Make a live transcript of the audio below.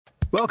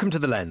Welcome to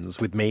The Lens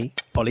with me,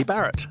 Ollie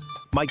Barrett.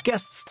 My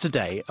guests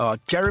today are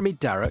Jeremy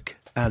Darroch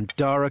and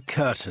Dara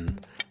Curtin.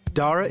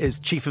 Dara is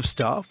Chief of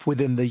Staff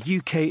within the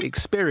UK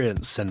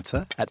Experience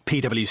Centre at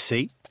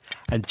PwC,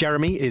 and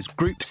Jeremy is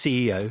Group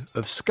CEO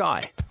of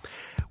Sky.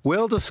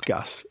 We'll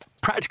discuss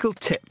practical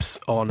tips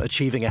on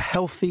achieving a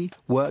healthy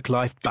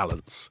work-life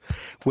balance.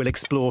 We'll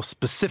explore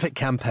specific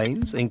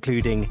campaigns,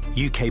 including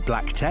UK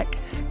Black Tech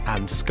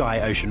and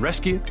Sky Ocean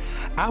Rescue,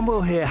 and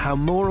we'll hear how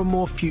more and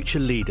more future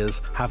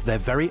leaders have their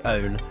very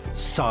own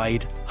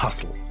side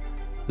hustle.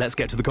 Let's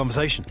get to the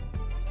conversation.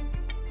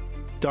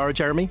 Dara,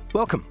 Jeremy,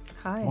 welcome.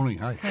 Hi. Morning,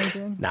 hi. How are you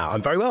doing? Now,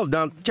 I'm very well.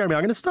 Now, Jeremy,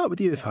 I'm going to start with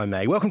you, if I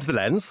may. Welcome to The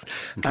Lens.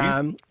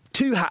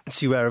 Two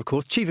hats you wear, of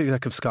course, Chief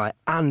Executive of Sky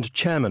and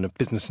Chairman of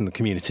Business in the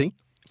Community.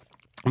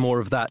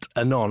 More of that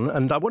anon.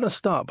 And I want to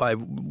start by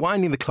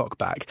winding the clock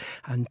back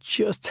and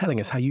just telling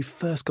us how you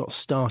first got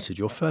started,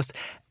 your first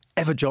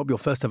ever job, your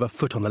first ever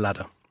foot on the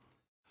ladder.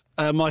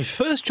 My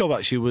first job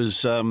actually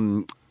was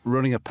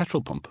running a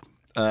petrol pump,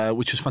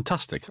 which was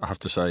fantastic, I have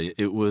to say.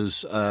 It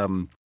was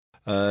in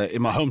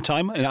my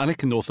hometown in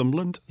Alnwick in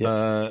Northumberland. Yep.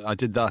 I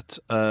did that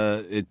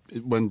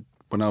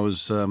when I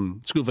was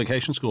school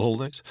vacation, school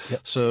holidays. Yep.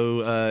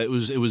 So it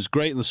was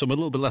great in the summer, a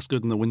little bit less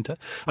good in the winter.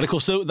 And of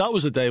course, that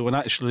was a day when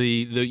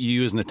actually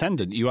you as an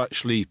attendant, you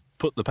actually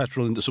put the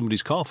petrol into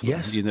somebody's car for them.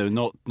 Yes. You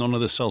know, none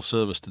of this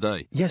self-service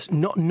today. Yes,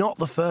 not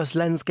the first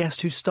Lens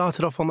guest who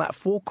started off on that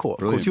forecourt.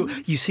 Brilliant. Of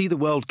course, you see the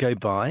world go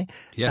by.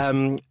 Yes. Have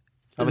a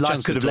Life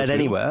chance could to have talk led to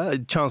anywhere, a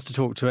chance to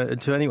talk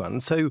to anyone.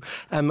 So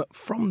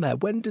from there,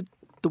 when did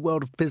the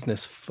world of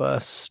business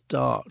first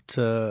start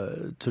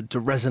to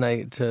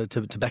resonate,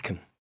 to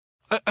beckon?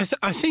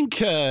 I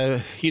think,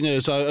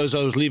 as I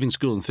was leaving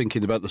school and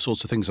thinking about the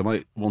sorts of things I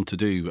might want to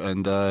do,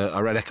 and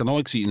I read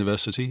economics at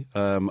university,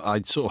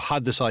 I'd sort of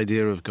had this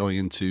idea of going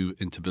into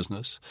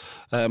business.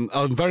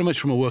 I'm very much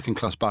from a working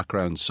class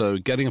background, so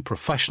getting a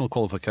professional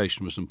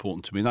qualification was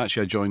important to me. And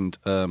actually I joined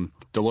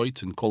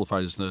Deloitte and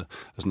qualified as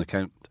an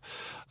accountant.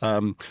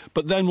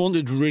 But then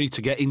wanted really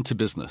to get into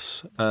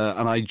business.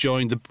 And I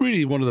joined,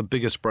 one of the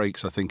biggest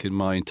breaks, I think, in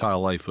my entire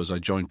life was I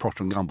joined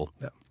Procter & Gamble.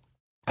 Yeah.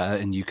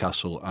 In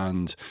Newcastle,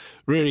 and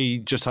really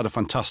just had a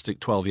fantastic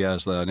 12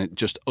 years there, and it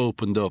just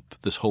opened up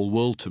this whole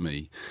world to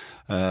me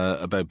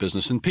about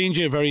business. And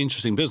P&G, a very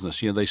interesting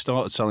business. You know, they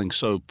started selling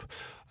soap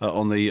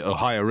on the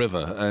Ohio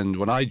River, and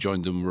when I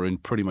joined them, we're in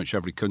pretty much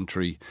every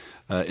country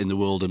in the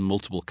world in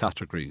multiple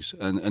categories,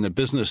 and a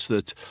business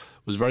that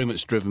was very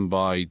much driven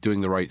by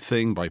doing the right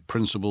thing, by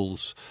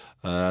principles,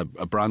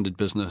 a branded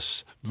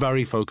business,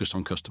 very focused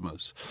on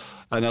customers.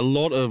 And a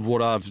lot of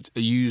what I've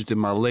used in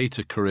my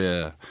later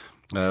career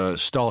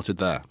started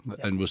there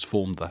and was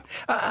formed there.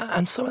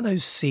 And some of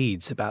those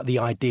seeds about the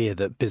idea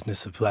that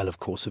business as well, of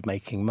course, of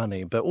making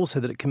money, but also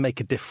that it can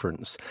make a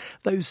difference,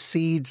 those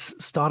seeds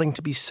starting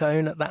to be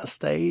sown at that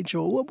stage,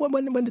 or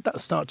when did that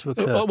start to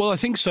occur? Well, I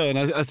think so. And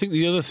I think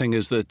the other thing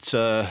is that,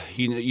 a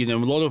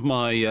lot of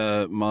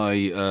my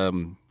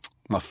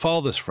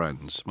father's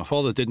friends. My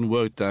father didn't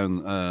work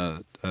down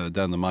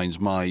the mines.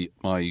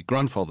 My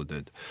grandfather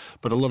did,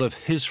 but a lot of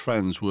his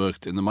friends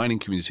worked in the mining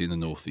community in the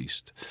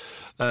northeast,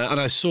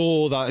 and I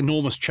saw that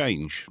enormous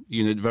change.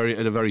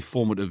 At a very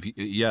formative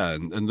year,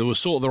 and there was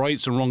sort of the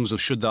rights and wrongs of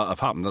should that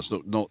have happened. That's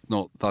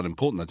not that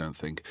important, I don't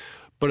think.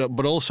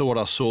 But also what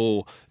I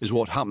saw is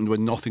what happened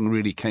when nothing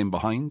really came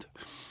behind,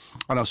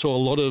 and I saw a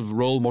lot of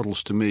role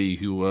models to me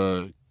who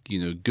were,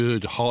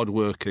 good,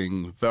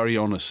 hard-working, very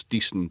honest,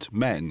 decent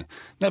men,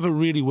 never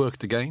really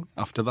worked again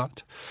after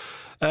that.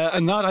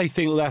 And that, I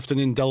think, left an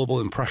indelible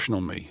impression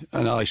on me.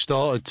 And I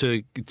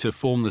started to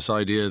form this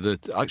idea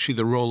that actually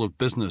the role of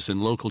business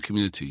in local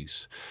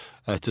communities,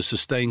 to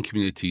sustain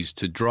communities,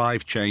 to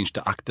drive change,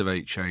 to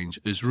activate change,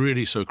 is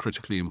really so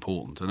critically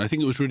important. And I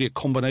think it was really a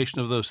combination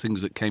of those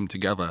things that came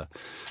together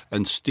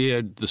and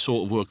steered the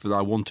sort of work that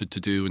I wanted to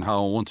do and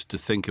how I wanted to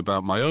think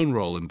about my own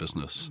role in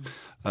business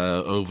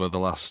over the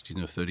last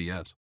 30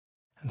 years.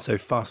 And so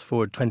fast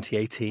forward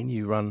 2018,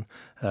 you run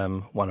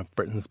one of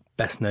Britain's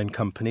best-known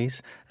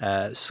companies,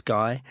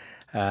 Sky,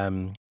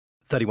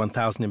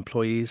 31,000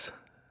 employees,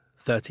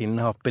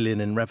 13.5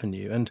 billion in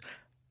revenue. And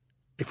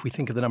if we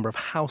think of the number of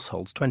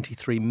households,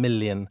 23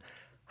 million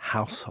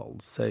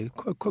households, so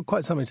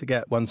quite something to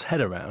get one's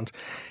head around.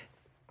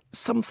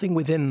 Something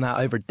within that,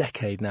 over a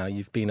decade now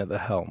you've been at the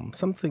helm,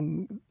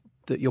 something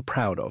that you're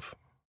proud of.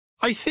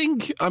 I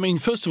think,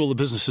 first of all, the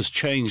business has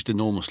changed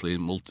enormously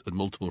in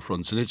multiple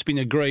fronts, and it's been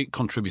a great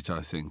contributor,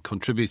 I think,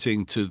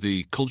 contributing to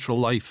the cultural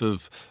life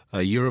of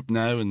Europe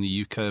now and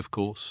the UK, of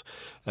course.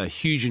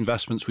 Huge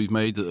investments we've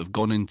made that have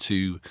gone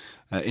into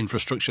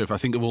infrastructure. If I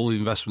think of all the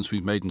investments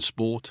we've made in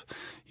sport,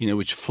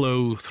 which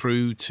flow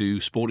through to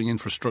sporting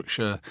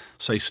infrastructure,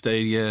 safe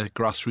stadia,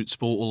 grassroots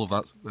sport, all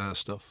of that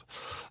stuff.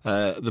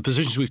 The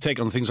positions we've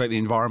taken on things like the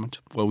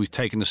environment, where we've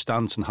taken a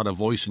stance and had a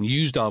voice and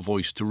used our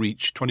voice to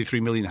reach 23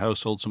 million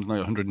households, something something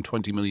like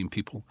 120 million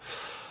people.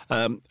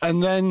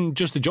 And then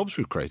just the jobs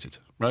we've created,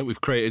 right?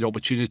 We've created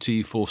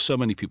opportunity for so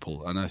many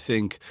people. And I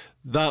think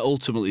that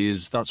ultimately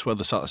that's where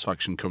the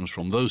satisfaction comes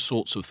from, those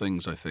sorts of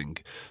things, I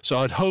think. So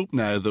I'd hope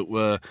now that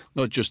we're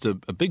not just a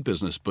big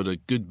business, but a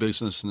good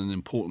business and an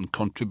important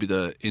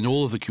contributor in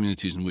all of the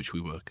communities in which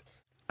we work.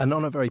 And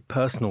on a very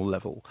personal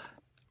level,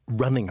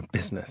 running a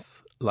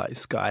business like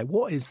Sky,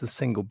 what is the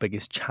single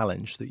biggest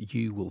challenge that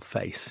you will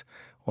face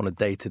on a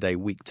day-to-day,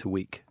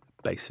 week-to-week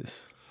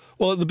basis?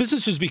 Well, the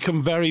business has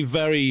become very,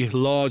 very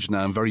large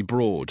now and very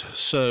broad.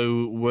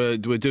 So we're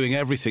doing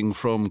everything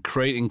from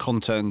creating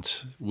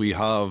content. We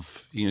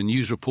have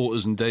news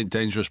reporters in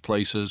dangerous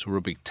places. We're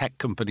a big tech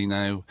company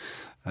now.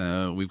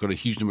 We've got a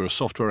huge number of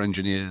software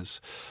engineers.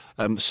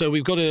 So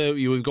we've got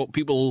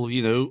people.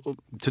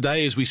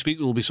 Today as we speak,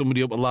 there'll be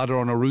somebody up a ladder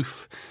on a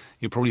roof.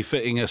 You're probably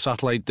fitting a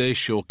satellite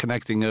dish or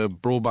connecting a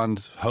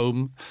broadband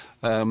home.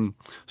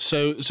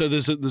 So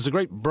there's a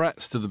great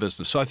breadth to the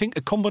business. So I think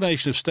a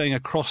combination of staying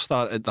across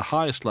that at the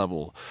highest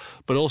level,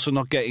 but also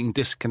not getting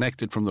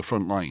disconnected from the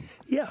front line.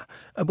 Yeah.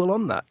 Well,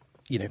 on that,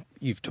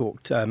 you've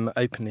talked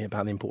openly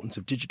about the importance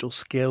of digital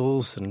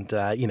skills and,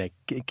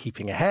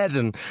 keeping ahead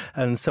and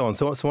so on.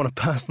 So on a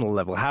personal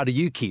level, how do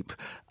you keep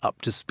up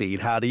to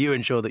speed? How do you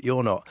ensure that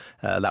you're not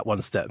that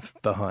one step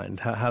behind?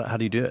 How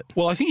do you do it?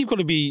 Well, I think you've got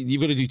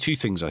to do two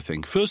things, I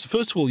think. First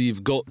of all,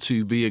 you've got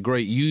to be a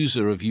great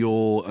user of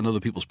your and other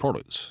people's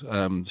products.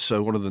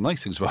 So one of the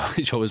nice things about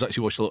my job is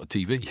actually watch a lot of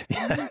TV.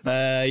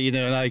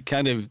 And I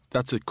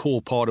that's a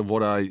core part of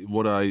what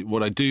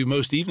I do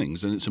most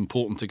evenings, and it's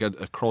important to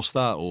get across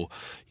that, or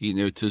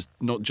to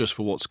not just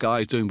for what Sky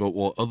is doing, but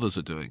what others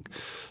are doing.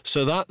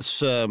 So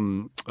that's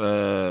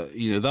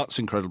that's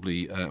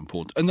incredibly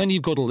important. And then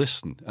you've got to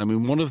listen. I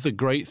mean, one of the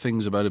great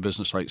things about a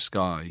business like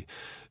Sky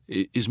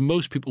is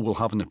most people will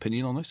have an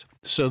opinion on it.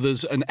 So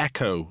there's an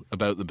echo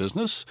about the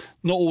business,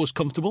 not always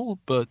comfortable,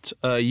 but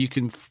you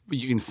can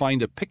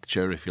find a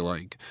picture, if you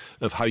like,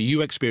 of how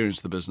you experience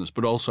the business,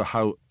 but also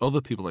how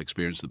other people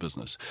experience the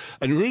business.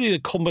 And really the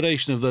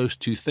combination of those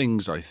two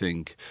things, I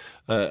think,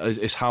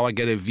 is how I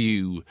get a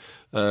view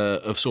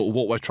of sort of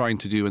what we're trying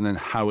to do and then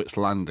how it's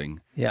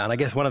landing. Yeah, and I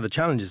guess one of the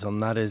challenges on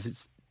that is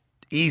it's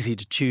easy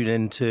to tune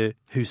into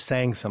who's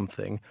saying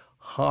something,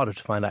 harder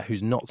to find out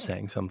who's not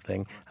saying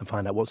something and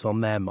find out what's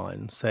on their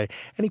mind. So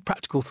any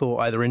practical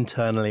thought either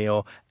internally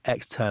or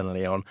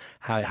externally on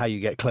how you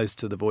get close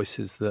to the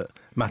voices that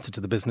matter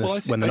to the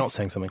business when they're not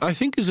saying something? I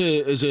think as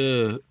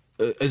any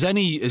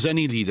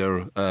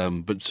leader,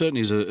 but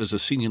certainly as a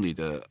senior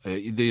leader,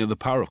 the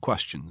power of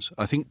questions.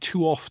 I think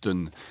too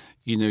often,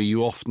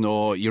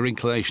 your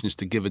inclination is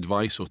to give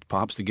advice or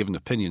perhaps to give an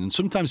opinion. And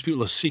sometimes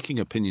people are seeking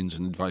opinions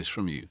and advice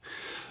from you.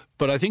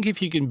 But I think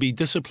if you can be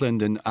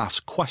disciplined and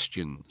ask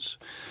questions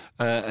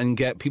and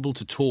get people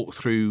to talk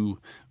through,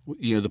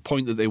 the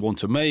point that they want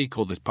to make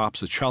or perhaps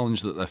the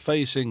challenge that they're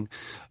facing,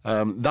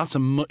 that's a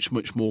much,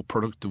 much more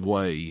productive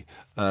way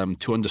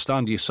to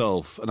understand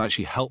yourself and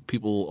actually help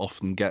people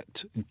often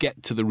get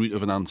to the root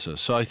of an answer.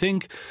 So I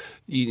think,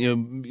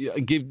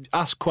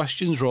 ask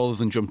questions rather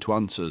than jump to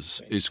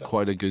answers is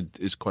quite a good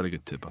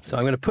tip, I think. So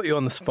I'm going to put you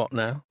on the spot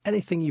now.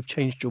 Anything you've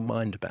changed your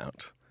mind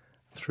about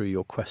through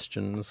your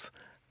questions,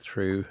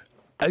 through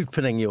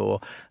opening your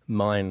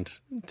mind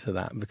to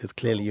that, because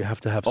clearly you have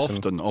to have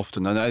often,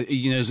 and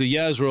as the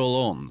years roll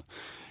on,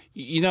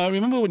 I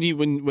remember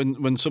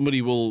when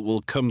somebody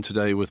will come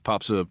today with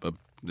perhaps an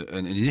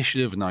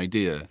initiative, an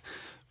idea.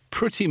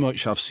 Pretty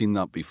much I've seen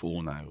that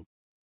before now,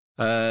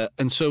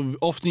 and so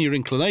often your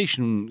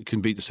inclination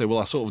can be to say, well,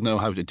 I sort of know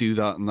how to do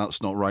that, and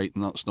that's not right,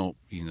 and that's not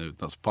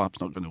that's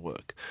perhaps not going to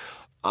work.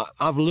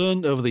 I've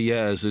learned over the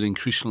years that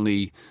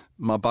increasingly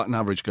my batting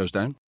average goes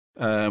down.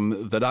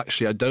 That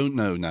actually I don't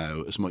know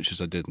now as much as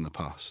I did in the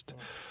past.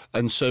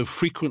 And so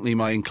frequently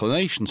my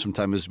inclination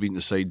sometimes has been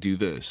to say, do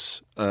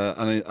this.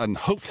 And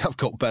hopefully I've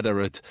got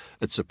better at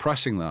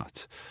suppressing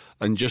that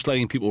and just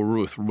letting people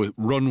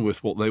run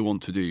with what they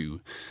want to do.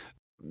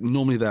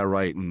 Normally they're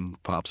right,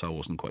 and perhaps I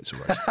wasn't quite so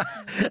right.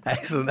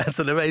 Excellent. That's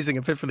an amazing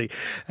epiphany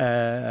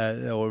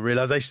or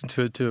realisation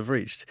to have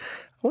reached.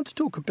 I want to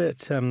talk a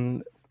bit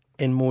in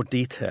more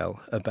detail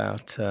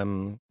about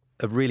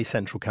a really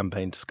central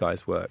campaign to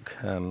Sky's work,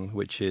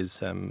 which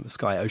is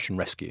Sky Ocean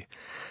Rescue,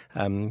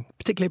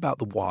 particularly about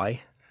the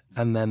why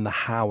and then the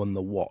how and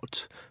the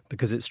what,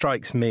 because it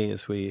strikes me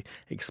as we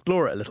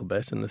explore it a little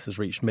bit, and this has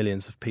reached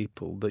millions of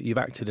people, that you've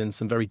acted in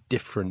some very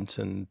different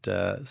and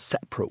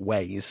separate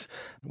ways,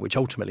 which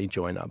ultimately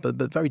join up, but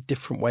very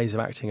different ways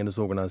of acting in as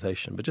an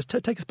organisation. But just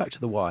take us back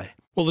to the why.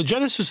 Well, the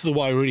genesis of the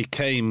why really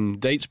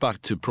dates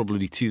back to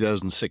probably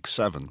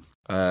 2006-07.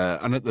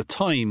 And at the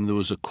time, there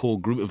was a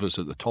core group of us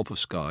at the top of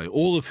Sky,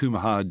 all of whom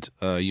had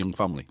a young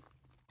family.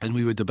 And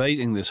we were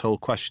debating this whole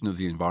question of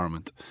the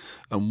environment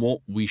and what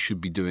we should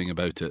be doing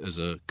about it as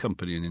a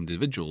company and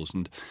individuals.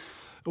 And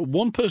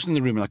one person in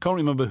the room, and I can't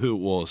remember who it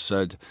was,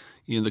 said,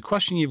 the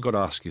question you've got to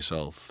ask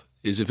yourself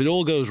is, if it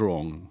all goes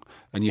wrong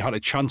and you had a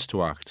chance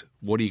to act,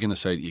 what are you going to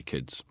say to your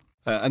kids?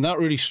 And that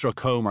really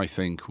struck home, I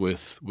think,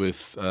 with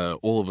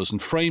all of us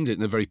and framed it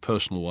in a very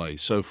personal way.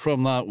 So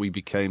from that, we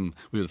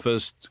were the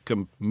first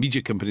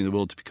media company in the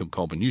world to become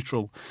carbon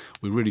neutral.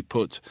 We really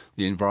put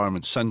the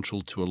environment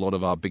central to a lot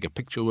of our bigger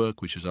picture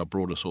work, which is our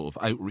broader sort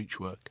of outreach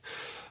work.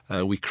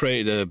 We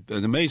created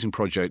an amazing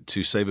project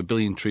to save 1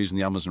 billion trees in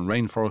the Amazon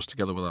rainforest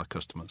together with our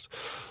customers.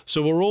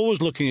 So we're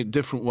always looking at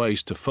different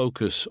ways to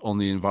focus on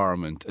the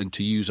environment and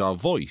to use our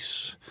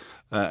voice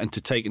and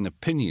to take an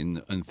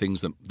opinion on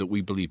things that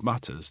we believe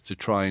matters to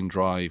try and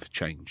drive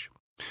change.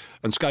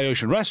 And Sky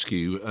Ocean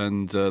Rescue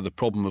and the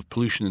problem of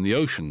pollution in the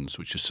oceans,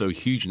 which is so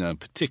huge now,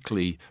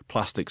 particularly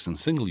plastics and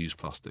single-use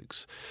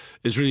plastics,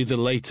 is really the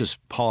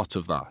latest part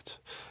of that.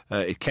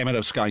 It came out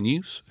of Sky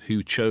News,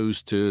 who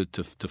chose to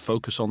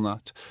focus on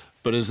that,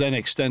 but has then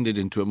extended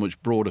into a much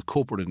broader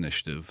corporate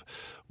initiative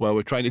where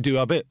we're trying to do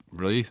our bit,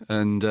 really,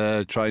 and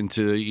trying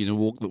to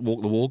walk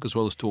the walk as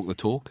well as talk the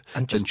talk.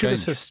 And just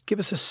give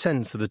us a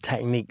sense of the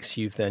techniques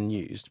you've then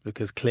used,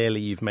 because clearly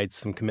you've made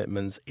some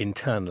commitments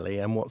internally.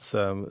 And what's,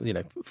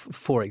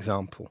 for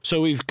example?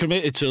 So we've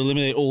committed to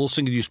eliminate all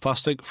single-use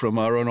plastic from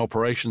our own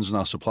operations and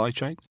our supply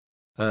chain.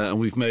 And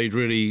we've made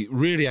really,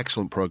 really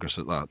excellent progress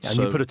at that. And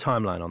you put a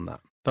timeline on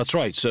that. That's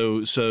right. So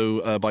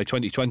by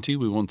 2020,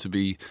 we want to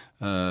be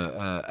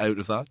out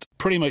of that.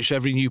 Pretty much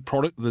every new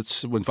product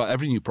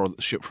every new product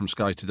that's shipped from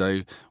Sky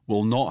today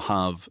will not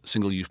have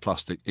single-use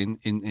plastic in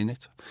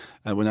it.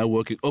 We're now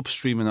working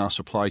upstream in our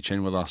supply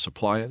chain with our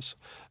suppliers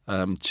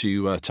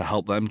to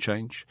help them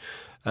change.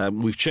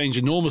 We've changed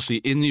enormously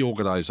in the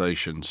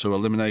organisation. So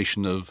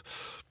elimination of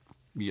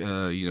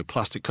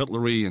plastic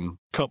cutlery and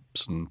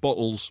cups and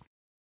bottles.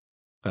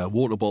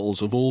 Water bottles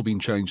have all been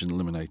changed and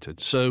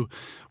eliminated. So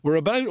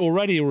we're probably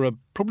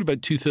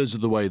about 2/3 of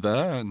the way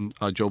there, and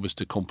our job is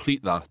to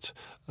complete that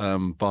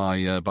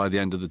by the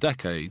end of the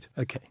decade.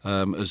 Okay.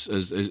 As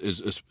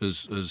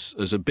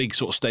a big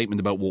sort of statement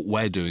about what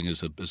we're doing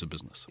as a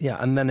business. Yeah,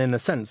 and then in a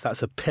sense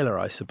that's a pillar,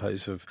 I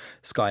suppose, of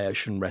Sky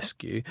Ocean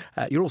Rescue.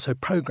 You're also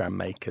program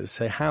makers.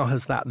 So how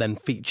has that then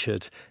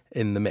featured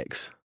in the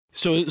mix?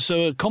 So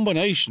a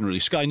combination, really.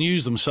 Sky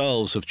News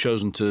themselves have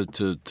chosen to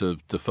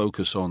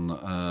focus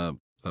on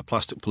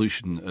plastic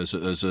pollution as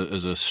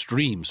a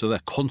stream, so they're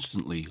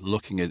constantly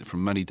looking at it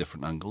from many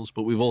different angles.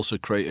 But we've also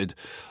created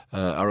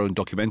our own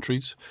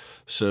documentaries.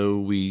 So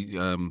we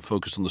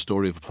focused on the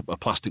story of a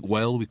plastic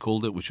whale, we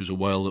called it, which was a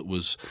whale that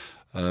was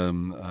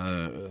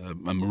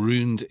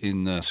marooned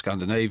in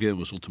Scandinavia,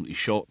 was ultimately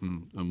shot,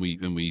 and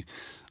we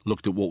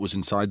looked at what was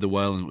inside the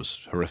whale, and it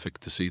was horrific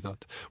to see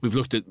that. We've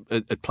looked at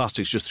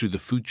plastics just through the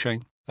food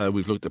chain.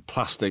 We've looked at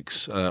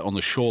plastics on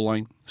the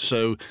shoreline.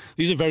 So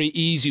these are very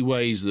easy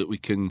ways that we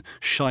can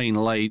shine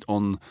light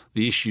on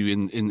the issue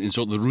in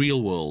sort of the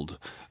real world,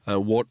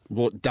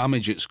 what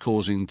damage it's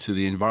causing to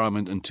the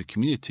environment and to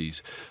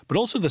communities, but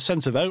also the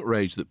sense of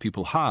outrage that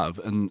people have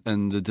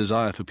and the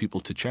desire for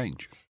people to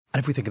change.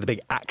 And if we think of the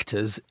big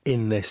actors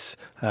in this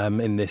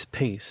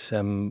piece,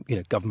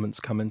 governments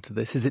come into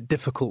this. Is it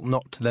difficult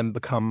not to then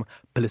become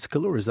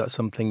political, or is that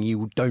something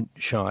you don't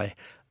shy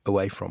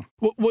away from?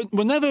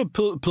 We're never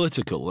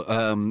political,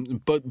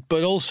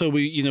 but also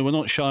we're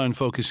not shy on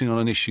focusing on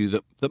an issue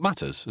that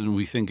matters, and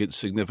we think it's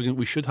significant.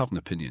 We should have an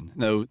opinion.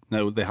 Now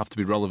they have to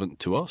be relevant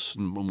to us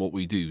and what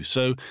we do.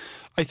 So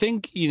I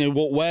think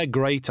what we're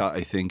great at,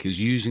 I think,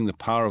 is using the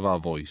power of our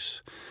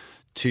voice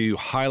to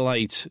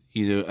highlight,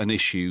 an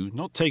issue,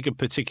 not take a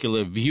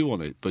particular view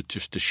on it, but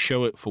just to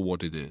show it for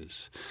what it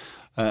is,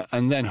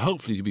 and then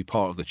hopefully to be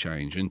part of the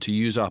change and to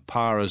use our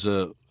power as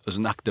an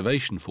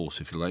activation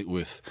force, if you like,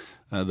 with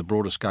the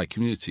broader Sky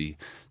community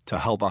to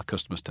help our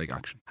customers take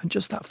action. And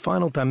just that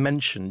final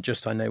dimension,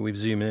 I know we've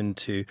zoomed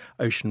into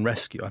Ocean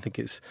Rescue. I think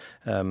it's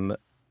a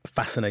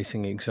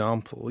fascinating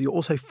example. You're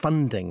also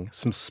funding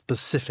some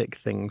specific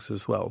things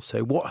as well.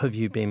 So what have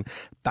you been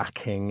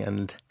backing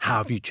and how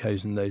have you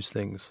chosen those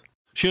things?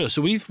 Sure.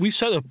 So we've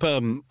set up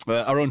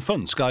our own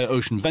fund, Sky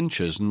Ocean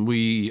Ventures, and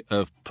we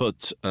have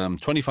put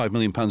 £25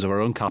 million of our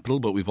own capital,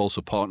 but we've also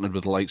partnered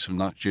with the likes of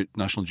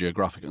National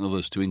Geographic and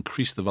others to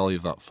increase the value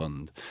of that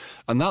fund.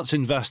 And that's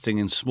investing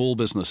in small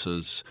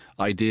businesses,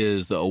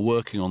 ideas that are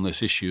working on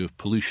this issue of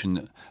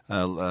pollution,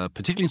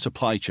 particularly in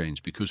supply chains,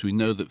 because we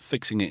know that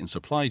fixing it in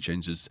supply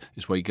chains is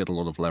where you get a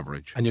lot of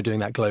leverage. And you're doing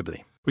that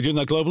globally? We're doing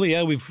that globally,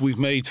 yeah. We've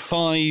made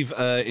 5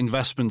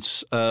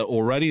 investments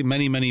already,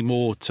 many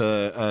more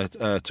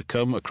to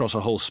come across a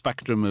whole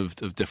spectrum of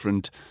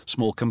different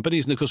small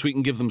companies. And of course, we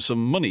can give them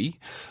some money,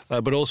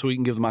 but also we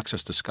can give them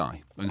access to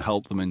Sky and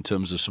help them in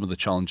terms of some of the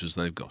challenges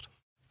they've got.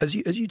 As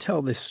you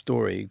tell this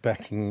story,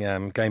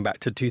 going back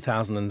to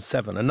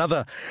 2007,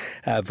 another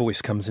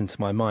voice comes into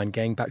my mind,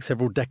 going back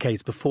several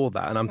decades before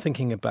that, and I'm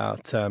thinking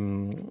about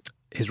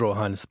His Royal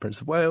Highness the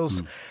Prince of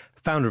Wales,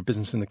 founder of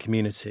Business in the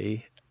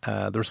Community,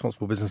 the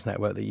Responsible Business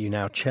Network that you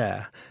now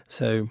chair.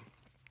 So,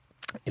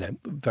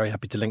 very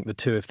happy to link the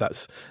two if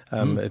that's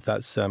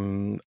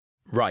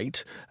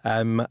right.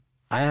 I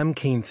am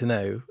keen to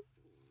know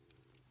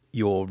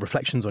your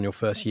reflections on your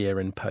first year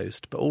in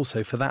post, but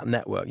also for that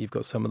network, you've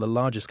got some of the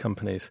largest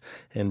companies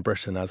in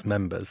Britain as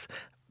members.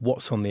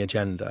 what's on the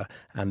agenda,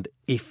 and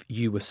if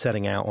you were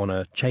setting out on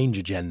a change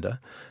agenda,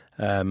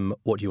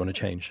 what do you want to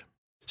change?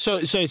 So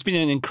it's been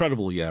an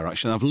incredible year,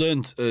 actually. I've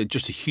learned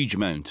just a huge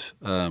amount.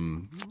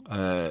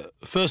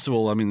 First of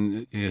all, I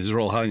mean, His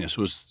Royal Highness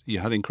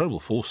had incredible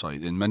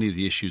foresight in many of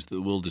the issues that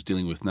the world is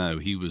dealing with now.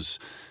 He was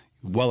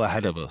well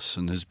ahead of us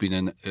and has been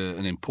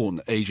an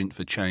important agent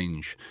for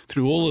change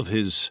through all of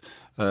his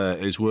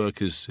work,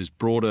 his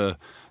broader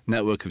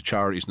network of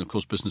charities, and of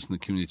course business in the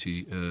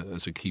community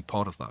as a key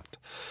part of that.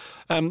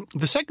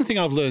 The second thing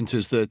I've learned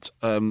is that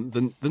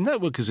the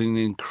network is an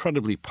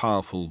incredibly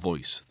powerful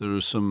voice. There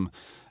are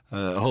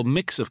a whole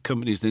mix of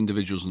companies and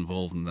individuals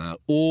involved in there,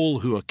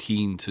 all who are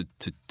keen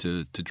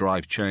to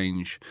drive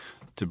change,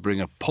 to bring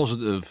a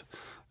positive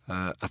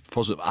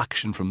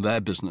action from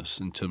their business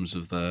in terms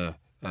of their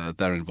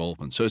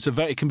involvement. So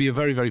it can be a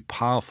very, very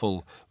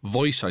powerful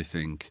voice, I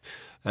think,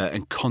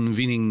 and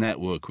convening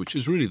network, which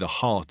is really the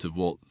heart of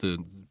what the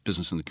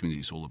business and the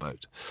community is all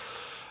about.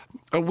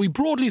 We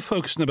broadly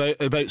focus on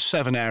about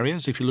 7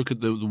 areas if you look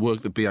at the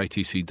work that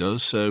BITC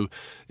does. So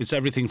it's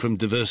everything from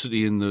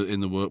diversity in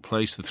the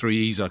workplace, the 3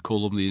 E's I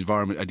call them, the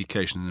environment,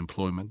 education and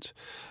employment,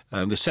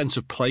 the sense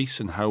of place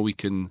and how we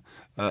can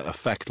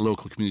affect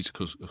local communities,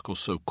 of course,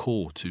 so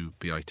core to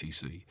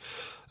BITC.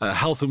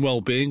 Health and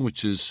well-being,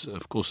 which is,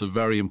 of course, a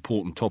very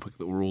important topic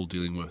that we're all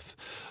dealing with.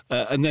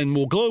 And then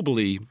more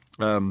globally,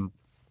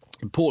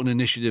 important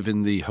initiative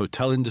in the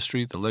hotel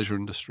industry, the leisure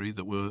industry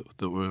that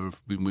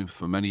we've been with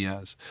for many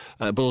years,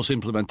 but also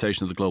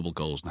implementation of the global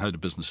goals and how do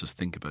businesses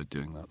think about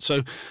doing that.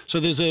 So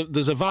there's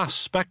a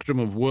vast spectrum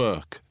of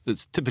work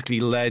that's typically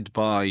led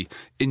by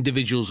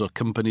individuals or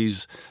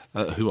companies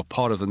who are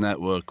part of the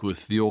network,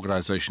 with the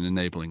organisation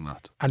enabling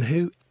that. And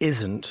who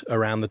isn't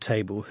around the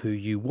table who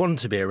you want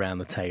to be around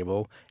the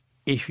table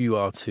if you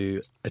are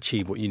to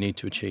achieve what you need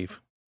to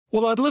achieve?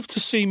 Well, I'd love to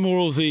see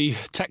more of the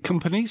tech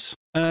companies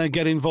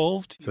get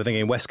involved. So we're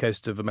thinking West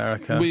Coast of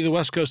America. The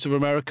West Coast of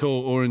America,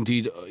 or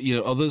indeed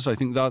others. I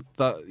think that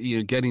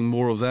getting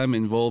more of them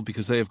involved,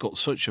 because they have got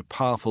such a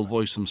powerful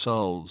voice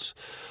themselves,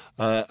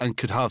 and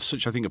could have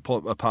such, I think,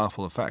 a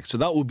powerful effect. So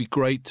that would be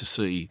great to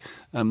see.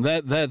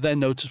 They're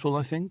noticeable,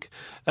 I think.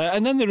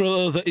 And then there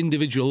are other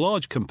individual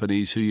large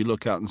companies who you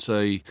look at and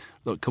say,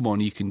 look, come on,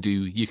 you can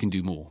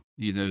do more.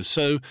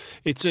 So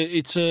it's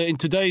in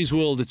today's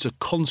world, it's a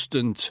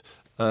constant.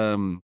 I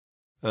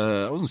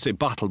wouldn't say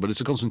battle, but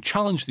it's a constant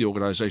challenge to the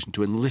organisation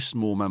to enlist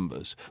more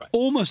members. Right.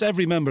 Almost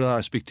every member that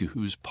I speak to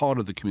who is part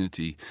of the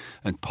community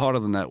and part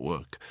of the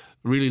network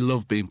really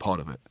love being part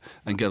of it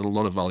and get a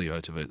lot of value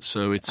out of it.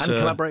 So it's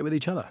collaborate with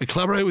each other.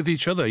 Collaborate with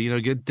each other.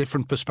 Get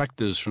different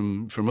perspectives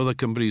from other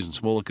companies and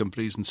smaller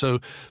companies, and so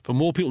for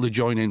more people to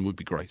join in would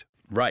be great.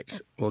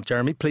 Right. Well,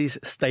 Jeremy, please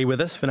stay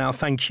with us for now.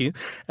 Thank you.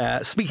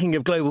 Speaking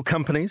of global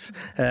companies,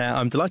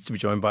 I'm delighted to be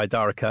joined by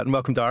Dara Curtin.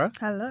 Welcome, Dara.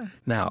 Hello.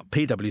 Now,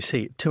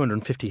 PwC,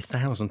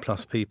 250,000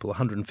 plus people,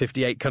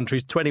 158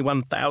 countries,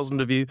 21,000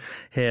 of you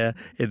here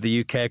in the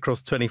UK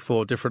across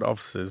 24 different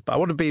offices. But I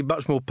want to be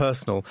much more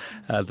personal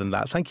than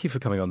that. Thank you for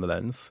coming on The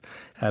Lens.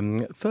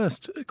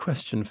 First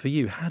question for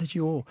you. How did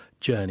your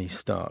journey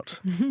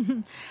start?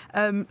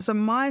 So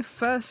my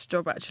first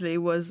job actually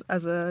was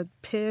as a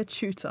peer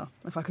tutor,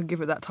 if I could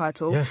give it that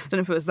title. Yes. I don't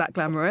know if it was that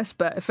glamorous,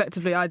 but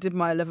effectively I did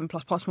my 11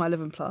 plus, passed my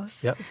 11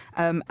 plus. Yep.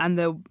 And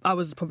I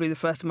was probably the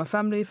first in my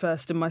family,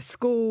 first in my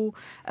school,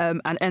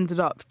 and ended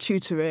up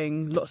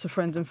tutoring lots of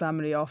friends and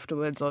family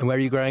afterwards. And where are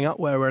you growing up?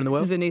 Where in the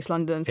world? This is in East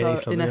London,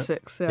 in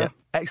Essex. Yeah.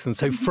 Excellent.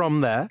 So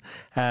from there,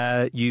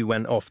 you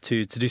went off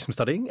to do some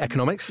studying,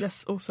 economics.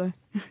 Yes, also.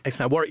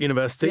 Excellent. Warwick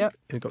University. Yep.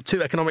 You've got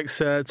two economists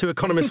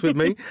with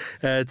me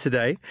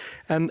today.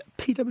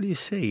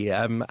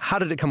 PwC, how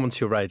did it come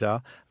onto your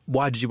radar?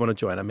 Why did you want to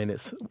join? I mean,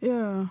 it's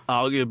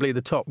arguably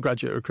the top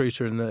graduate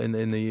recruiter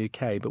in the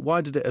UK, but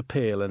why did it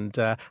appeal, and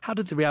how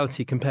did the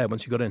reality compare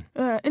once you got in?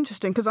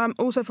 Interesting, because I'm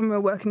also from a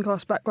working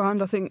class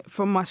background. I think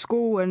from my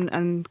school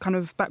and kind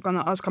of background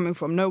that I was coming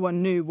from, no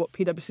one knew what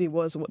PwC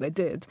was or what they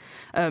did.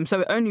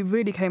 So it only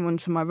really came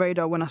onto my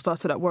radar when I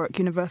started at Warwick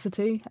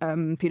University.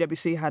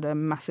 PwC had a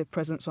massive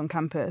presence on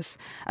campus,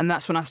 and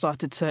that's when I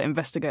started to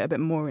investigate a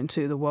bit more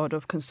into the world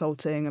of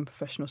consulting and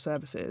professional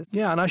services.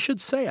 Yeah, and I should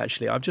say,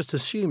 actually, I've just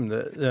assumed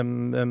that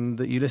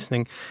that you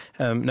listening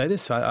know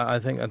this. I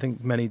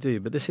think many do,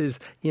 but this is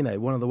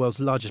one of the world's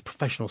largest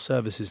professional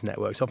services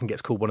networks. Often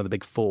gets called one of the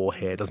big four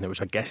here, doesn't it?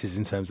 Which I guess is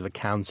in terms of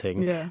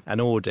accounting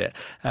and audit.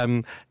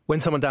 When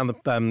someone down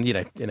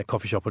the in a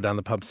coffee shop or down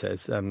the pub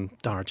says,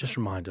 "Dara, just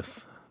remind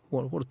us."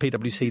 What does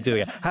PwC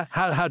do?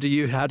 How do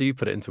you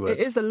put it into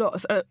words? It is a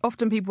lot.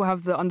 Often people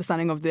have the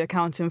understanding of the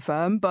accounting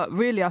firm, but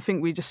really I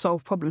think we just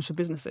solve problems for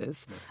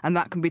businesses. Yeah. And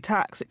that can be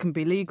tax, it can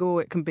be legal,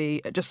 it can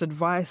be just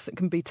advice, it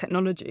can be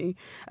technology.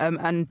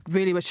 And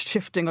really we're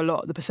shifting a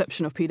lot the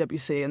perception of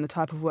PwC and the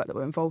type of work that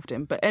we're involved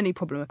in. But any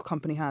problem a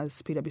company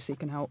has, PwC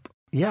can help.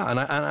 Yeah,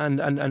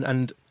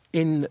 and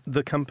in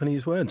the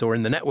company's words, or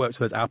in the network's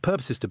words, our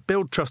purpose is to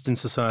build trust in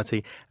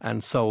society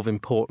and solve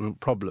important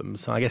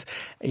problems. I guess,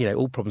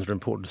 all problems are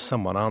important to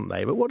someone, aren't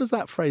they? But what does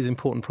that phrase,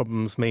 important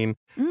problems, mean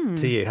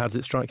to you? How does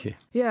it strike you?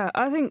 Yeah,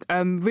 I think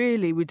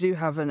really we do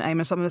have an aim,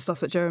 and some of the stuff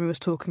that Jeremy was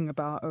talking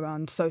about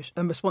around social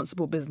and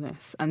responsible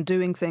business and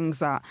doing things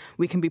that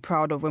we can be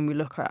proud of when we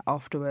look at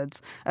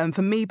afterwards.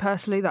 For me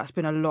personally, that's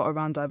been a lot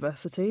around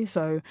diversity.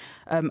 So,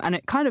 and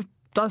it kind of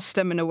does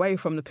stem in a way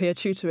from the peer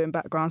tutoring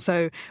background.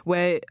 So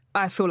where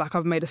I feel like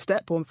I've made a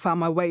step or found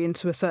my way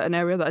into a certain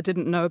area that I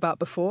didn't know about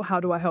before, how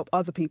do I help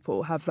other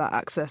people have that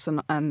access?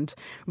 And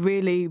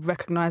really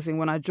recognising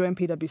when I joined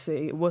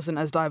PwC, it wasn't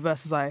as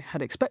diverse as I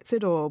had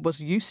expected or was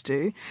used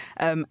to,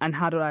 and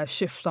how did I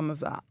shift some of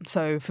that?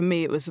 So for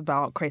me, it was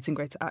about creating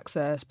greater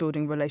access,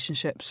 building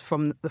relationships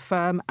from the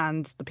firm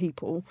and the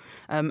people,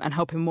 and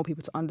helping more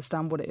people to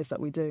understand what it is that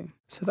we do.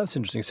 So that's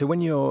interesting. So when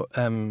you're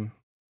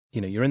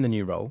you're in the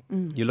new role,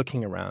 you're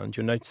looking around,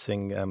 you're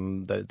noticing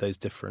those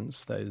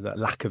differences, that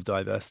lack of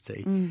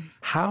diversity.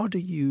 How do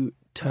you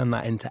turn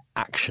that into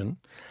action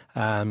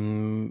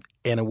in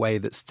a way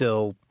that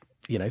still,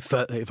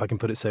 if I can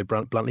put it so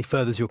bluntly,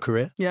 furthers your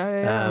career?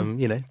 Yeah.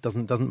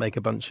 Doesn't make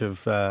a bunch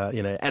of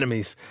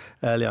enemies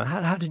early on.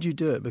 How did you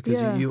do it?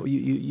 Because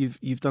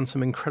you've done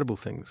some incredible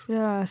things.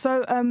 Yeah.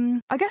 So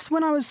I guess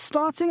when I was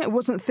starting, it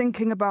wasn't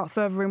thinking about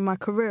furthering my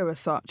career as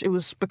such. It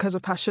was because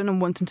of passion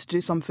and wanting to do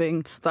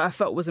something that I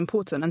felt was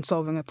important and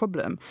solving a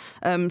problem.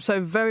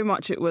 So very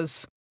much it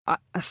was.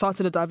 I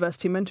started a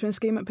diversity mentoring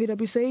scheme at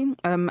PwC,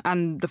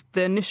 and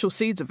the initial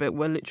seeds of it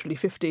were literally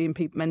 15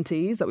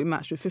 mentees that we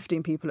matched with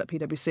 15 people at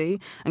PwC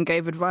and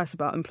gave advice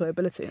about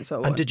employability and so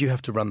on. And did you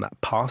have to run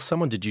that past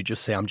someone? Did you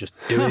just say, I'm just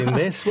doing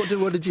this? What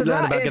did you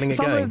learn about getting it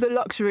going? Some of the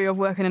luxury of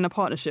working in a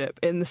partnership,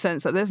 in the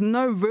sense that there's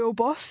no real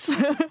boss.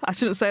 I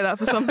shouldn't say that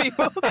for some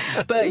people,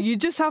 but you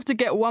just have to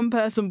get one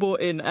person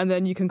bought in and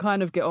then you can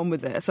kind of get on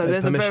with it. So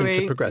there's permission a very...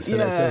 to progress.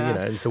 And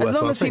it's a worthwhile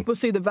as long as thing. people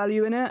see the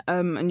value in it,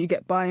 and you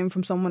get buy-in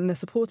from someone they're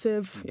supportive,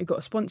 you've got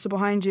a sponsor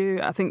behind you,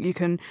 I think you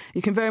can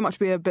very much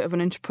be a bit of an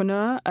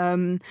entrepreneur,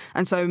 and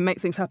so make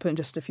things happen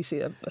just if you see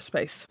a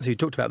space. So you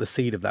talked about the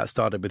seed of that,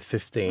 started with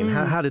 15.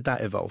 How did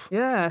that evolve?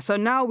 Yeah, so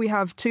now we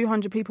have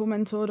 200 people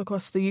mentored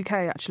across the UK,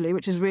 actually,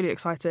 which is really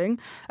exciting.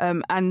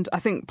 And I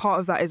think part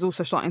of that is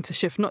also starting to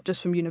shift, not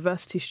just from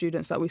university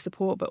students that we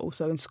support, but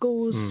also in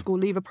schools, school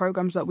leaver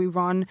programs that we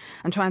run,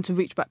 and trying to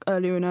reach back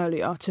earlier and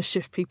earlier to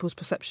shift people's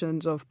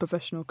perceptions of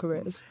professional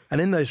careers.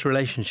 And in those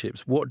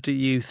relationships, what do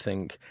you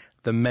think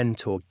the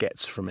mentor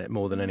gets from it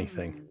more than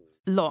anything?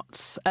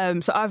 Lots.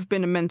 So I've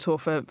been a mentor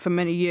for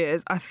many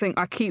years. I think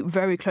I keep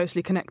very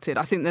closely connected.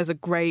 I think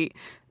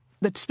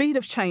the speed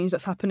of change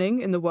that's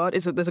happening in the world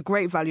is that there's a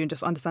great value in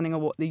just understanding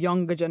of what the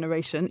younger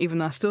generation, even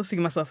though I still see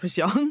myself as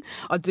young,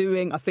 are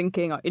doing, are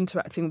thinking, are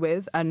interacting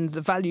with, and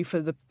the value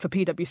for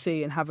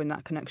PwC and having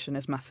that connection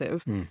is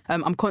massive.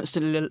 I'm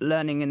constantly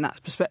learning in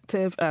that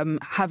perspective.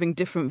 Having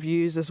different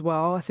views as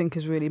well, I think,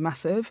 is really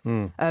massive.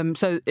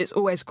 So it's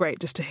always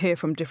great just to hear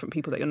from different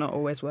people that you're not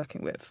always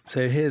working with.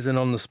 So here's an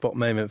on-the-spot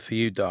moment for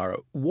you, Dara.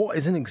 What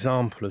is an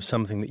example of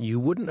something that you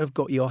wouldn't have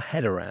got your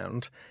head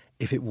around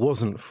if it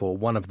wasn't for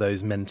one of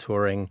those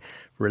mentoring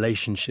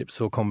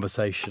relationships or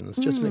conversations?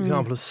 Just an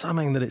example of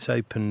something that it's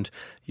opened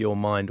your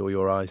mind or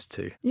your eyes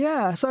to.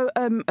 Yeah, so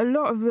a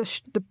lot of the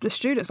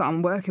students that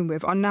I'm working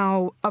with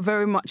are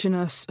very much in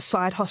a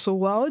side hustle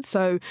world.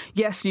 So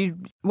yes,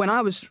 when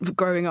I was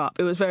growing up,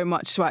 it was very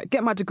much, right,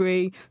 get my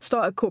degree,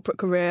 start a corporate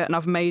career, and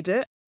I've made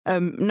it.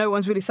 No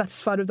one's really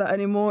satisfied with that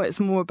anymore. It's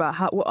more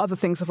about what other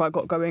things have I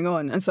got going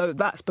on, and so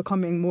that's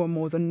becoming more and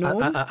more the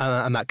norm.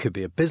 And that could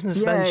be a business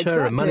venture,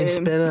 exactly. A money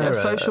spinner,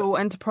 a social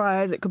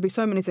enterprise. It could be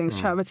so many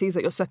things, charities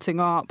that you're setting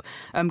up,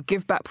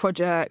 give back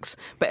projects.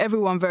 But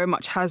everyone very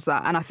much has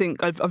that, and I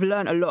think I've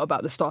learned a lot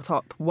about the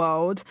startup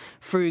world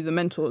through the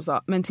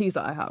mentees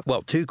that I have.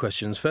 Well, two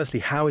questions. Firstly,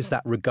 how is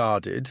that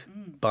regarded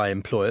by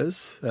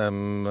employers?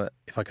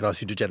 If I could ask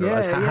you to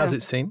generalise, how's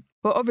it seen?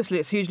 Well, obviously,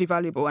 it's hugely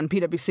valuable, and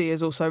PwC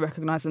is also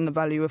recognising the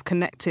value of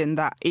connecting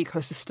that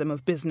ecosystem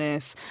of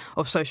business,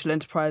 of social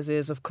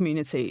enterprises, of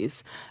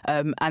communities,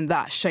 and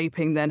that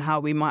shaping then how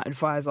we might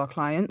advise our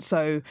clients.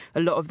 So a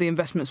lot of the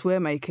investments we're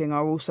making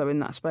are also in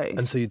that space.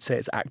 And so you'd say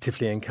it's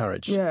actively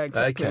encouraged? Yeah,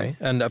 exactly. Okay.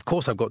 And of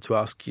course, I've got to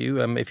ask you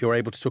if you're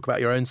able to talk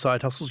about your own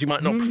side hustles. You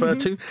might not prefer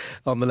to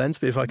on the lens,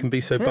 but if I can be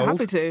so bold.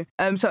 Happy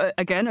to. So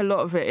again, a lot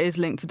of it is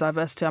linked to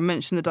diversity. I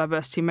mentioned the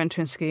diversity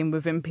mentoring scheme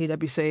within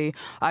PwC.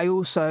 I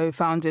also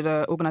founded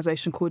an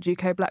organisation called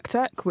UK Black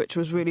Tech, which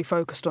was really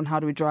focused on how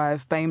do we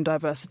drive BAME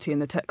diversity in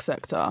the tech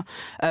sector.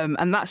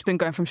 And that's been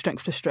going from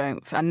strength to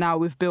strength. And now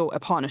we've built a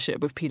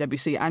partnership with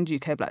PwC and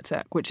UK Black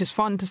Tech, which is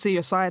fun to see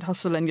your side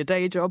hustle and your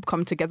day job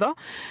come together.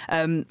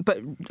 But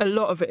a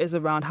lot of it is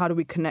around how do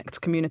we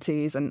connect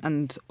communities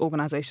and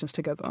organisations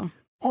together.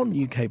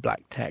 On UK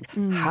Black Tech,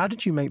 how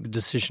did you make the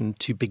decision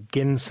to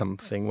begin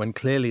something when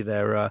clearly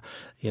there are,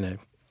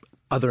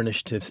 other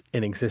initiatives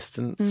in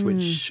existence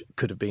which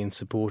could have been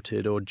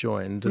supported or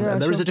joined.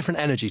 And there is a different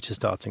energy to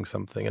starting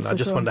something. And I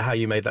just wonder how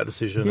you made that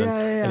decision and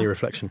any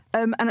reflection.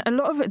 And a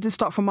lot of it did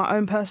start from my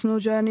own personal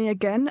journey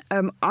again.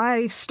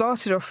 I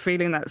started off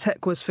feeling that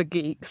tech was for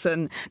geeks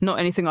and not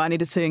anything I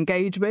needed to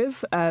engage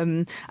with.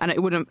 And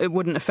it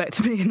wouldn't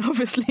affect me. And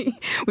obviously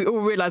we all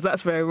realise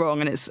that's very wrong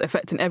and it's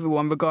affecting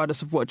everyone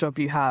regardless of what job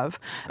you have.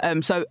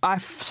 So I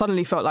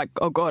suddenly felt like,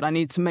 oh God, I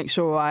need to make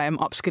sure I am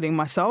upskilling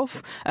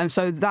myself. And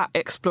so that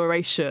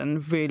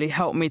exploration really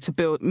helped me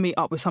to meet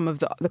up with some of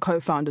the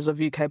co-founders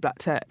of UK Black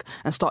Tech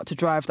and start to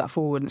drive that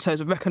forward. And so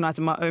it's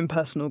recognising my own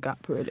personal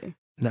gap, really.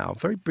 Now,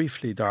 very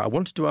briefly, Dara, I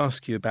wanted to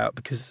ask you about,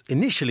 because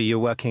initially you're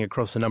working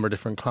across a number of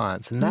different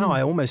clients, and now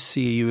I almost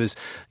see you as,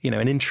 an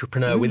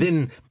entrepreneur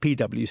within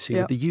PwC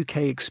with the UK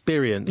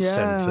Experience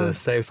Centre.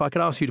 So if I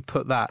could ask you to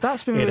put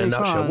that's been in really a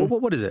nutshell,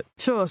 what is it?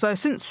 Sure. So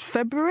since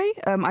February,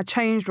 I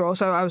changed roles.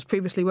 So I was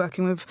previously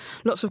working with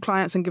lots of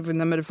clients and giving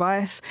them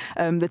advice,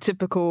 the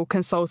typical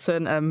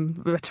consultant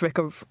rhetoric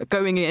of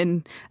going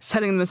in,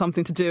 telling them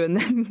something to do and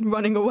then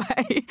running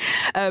away.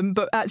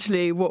 But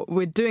actually what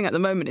we're doing at the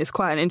moment is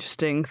quite an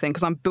interesting thing,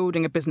 because I'm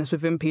building a business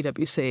within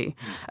PwC,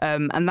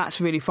 and that's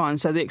really fun.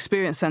 So the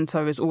Experience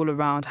Centre is all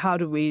around how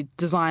do we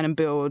design and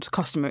build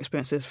customer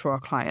experiences for our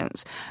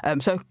clients.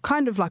 So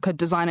kind of like a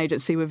design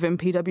agency within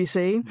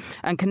PwC,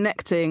 and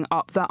connecting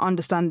up that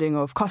understanding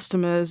of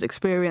customers,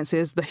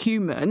 experiences, the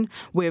human,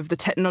 with the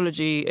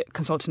technology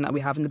consulting that we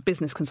have and the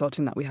business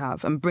consulting that we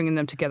have, and bringing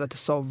them together to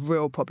solve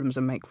real problems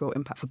and make real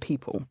impact for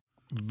people.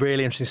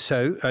 Really interesting.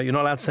 So you're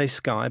not allowed to say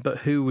Sky, but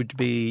who would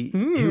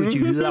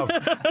you love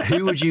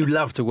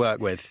to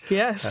work with?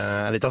 Yes,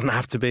 and it doesn't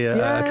have to be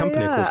a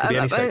company, of course. It could be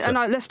any sector.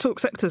 And let's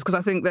talk sectors, because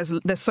I think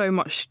there's so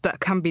much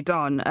that can be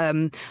done.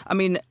 I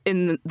mean,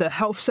 in the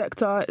health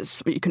sector,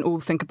 you can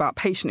all think about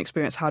patient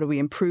experience. How do we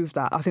improve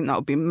that? I think that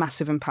would be a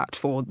massive impact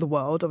for the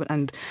world,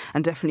 and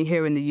definitely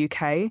here in the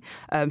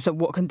UK. So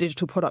what can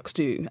digital products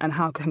do, and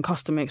how can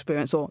customer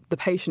experience or the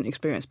patient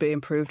experience be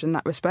improved in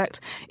that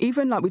respect?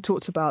 Even like we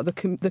talked about the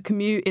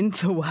commute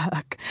into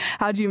work,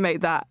 how do you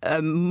make that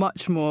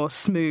much more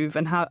smooth,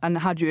 and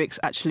how do you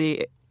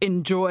actually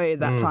enjoy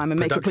that time and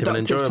make it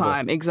productive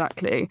time?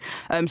 Exactly.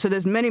 So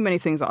there's many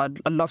things that I'd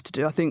love to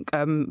do. I think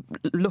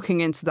looking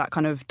into that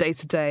kind of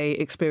day-to-day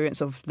experience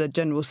of the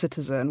general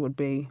citizen would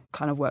be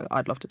kind of work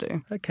I'd love to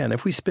do. Okay, and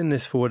if we spin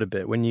this forward a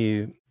bit, when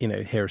you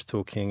hear us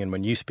talking and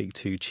when you speak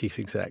to chief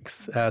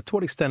execs, to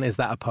what extent is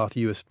that a path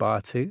you aspire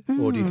to,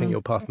 or do you think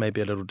your path may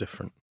be a little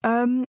different?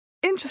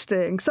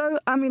 Interesting. So,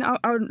 I mean,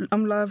 I'd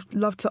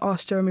love to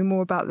ask Jeremy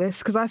more about this,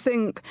 because I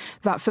think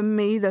that for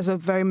me, there's a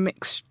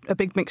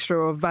big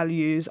mixture of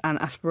values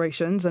and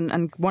aspirations.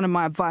 And one of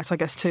my advice, I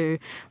guess, to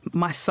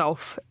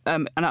myself,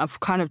 and I've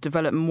kind of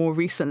developed more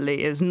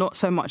recently, is not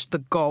so much the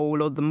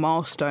goal or the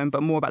milestone,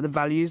 but more about the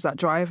values that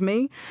drive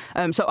me.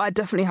 So I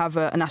definitely have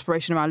an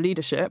aspiration around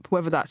leadership,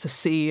 whether that's a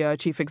CEO,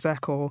 chief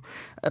exec, or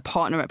a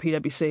partner at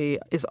PwC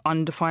is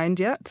undefined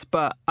yet.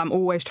 But I'm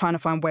always trying to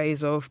find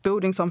ways of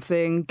building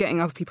something,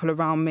 getting other people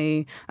around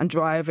me and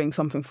driving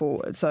something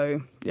forward. So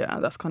yeah,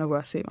 that's kind of where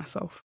I see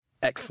myself.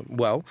 Excellent.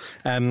 Well,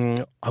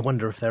 I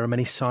wonder if there are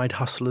many side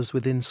hustlers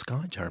within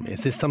Sky, Jeremy.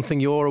 Is this something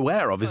you're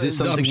aware of? Is this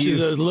something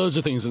there's loads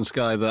of things in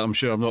Sky that I'm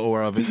sure I'm not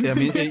aware of. I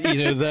mean,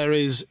 there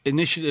is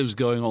initiatives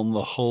going on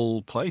the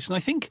whole place, and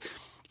I think,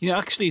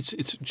 actually,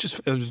 it's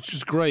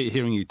just great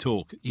hearing you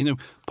talk.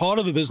 Part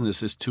of a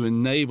business is to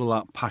enable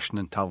that passion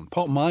and talent.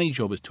 Part of my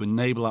job is to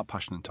enable that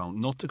passion and talent,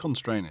 not to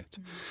constrain it.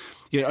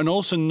 Yeah, and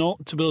also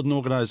not to build an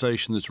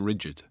organisation that's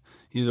rigid.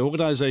 The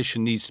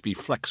organisation needs to be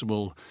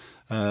flexible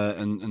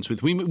and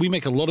smooth. We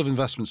make a lot of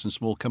investments in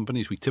small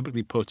companies. We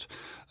typically put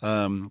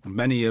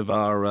many of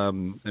our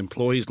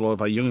employees, a lot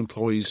of our young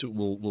employees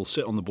will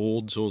sit on the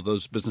boards, or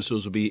those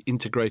businesses will be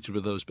integrated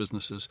with those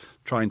businesses,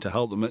 trying to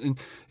help them. And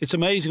it's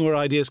amazing where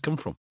ideas come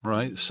from,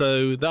 right?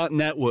 So that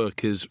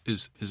network is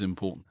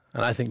important.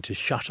 And I think to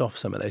shut off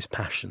some of those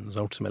passions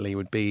ultimately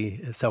would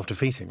be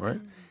self-defeating, right?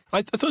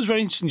 I thought it was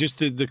very interesting, just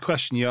the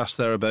question you asked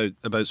there about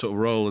sort of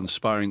role and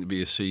aspiring to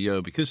be a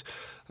CEO, because,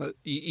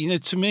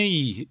 to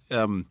me,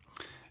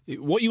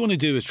 what you want to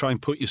do is try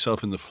and put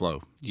yourself in the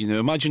flow.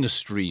 Imagine a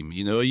stream.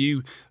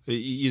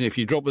 If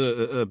you drop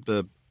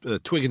a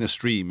twig in a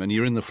stream and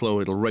you're in the flow,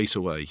 it'll race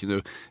away.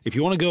 If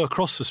you want to go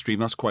across the stream,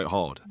 that's quite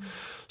hard.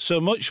 So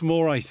much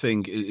more, I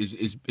think,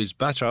 is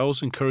better. I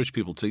also encourage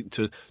people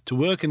to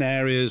work in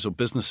areas or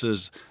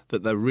businesses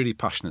that they're really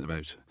passionate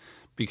about.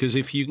 Because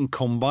if you can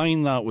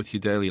combine that with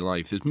your daily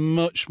life, it's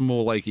much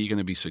more likely you're going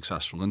to be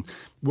successful. And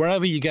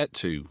wherever you get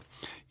to,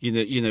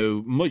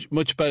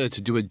 much better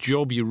to do a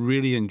job you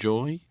really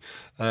enjoy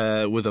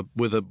in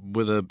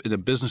a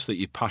business that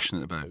you're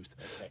passionate about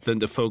than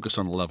to focus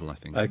on a level, I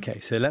think.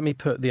 Okay, so let me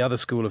put the other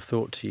school of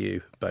thought to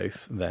you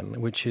both then,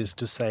 which is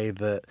to say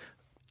that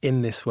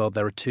in this world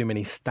there are too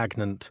many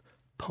stagnant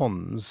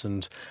ponds,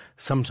 and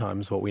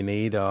sometimes what we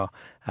need are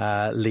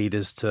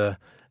leaders to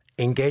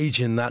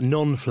engage in that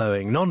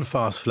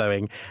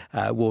non-fast-flowing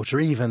water,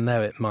 even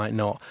though it might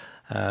not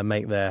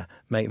make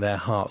their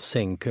heart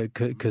sing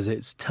because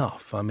it's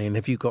tough. I mean,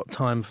 have you got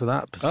time for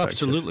that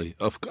perspective?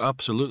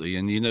 Absolutely.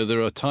 And,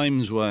 there are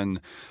times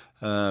when,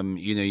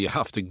 you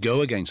have to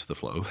go against the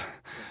flow,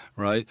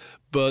 right?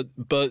 But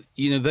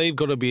they've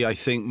got to be, I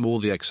think, more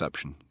the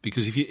exception.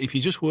 Because if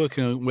you just wake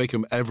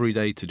them every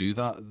day to do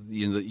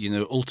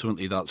that,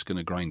 ultimately that's going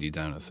to grind you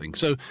down, I think.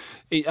 So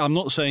I'm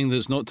not saying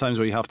there's not times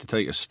where you have to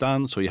take a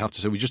stance or you have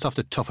to say, we just have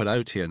to tough it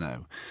out here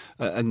now.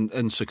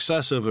 And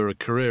success over a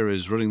career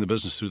is running the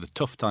business through the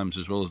tough times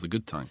as well as the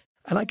good times.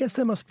 And I guess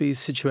there must be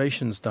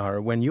situations,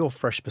 Dara, when your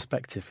fresh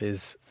perspective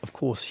is, of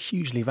course,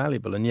 hugely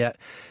valuable, and yet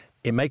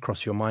it may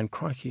cross your mind,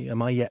 crikey,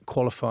 am I yet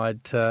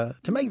qualified to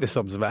make this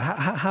observation?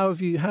 How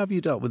have you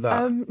dealt with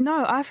that?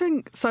 No, I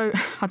think so.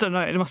 I don't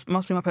know. It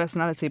must be my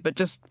personality, but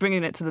just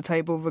bringing it to the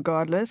table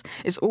regardless,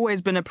 it's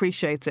always been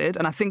appreciated,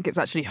 and I think it's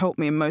actually helped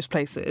me in most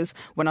places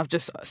when I've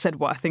just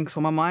said what I think's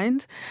on my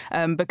mind,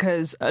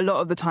 because a lot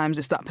of the times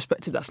it's that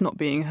perspective that's not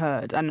being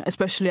heard, and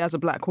especially as a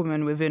black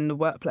woman within the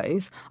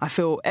workplace, I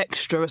feel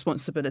extra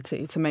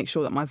responsibility to make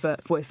sure that my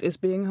voice is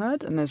being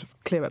heard and there's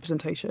clear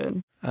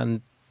representation.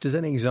 And does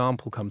any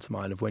example come to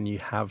mind of when you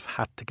have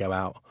had to go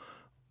out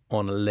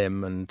on a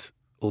limb and,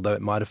 although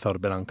it might have felt a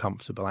bit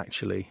uncomfortable,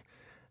 actually,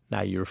 now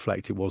you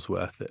reflect it was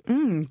worth it?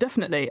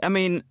 Definitely. I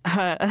mean,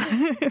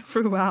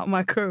 throughout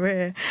my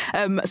career,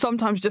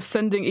 sometimes just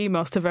sending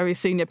emails to very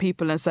senior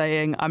people and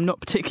saying, I'm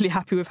not particularly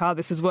happy with how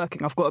this is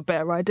working, I've got a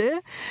better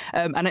idea.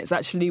 And it's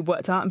actually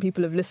worked out and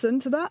people have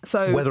listened to that.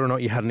 So whether or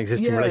not you had an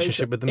existing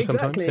relationship with them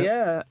sometimes?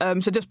 Yeah.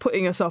 So just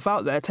putting yourself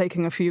out there,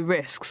 taking a few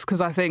risks, because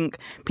I think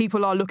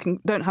people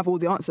don't have all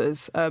the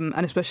answers.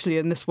 And especially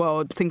in this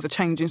world, things are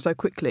changing so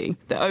quickly.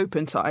 They're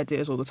open to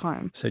ideas all the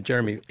time. So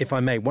Jeremy, if I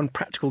may, one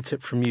practical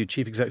tip from you,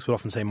 chief executive will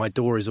often say, my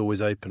door is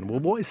always open. Well,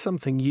 what is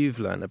something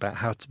you've learned about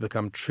how to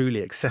become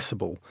truly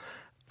accessible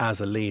as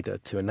a leader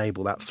to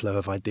enable that flow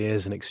of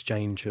ideas and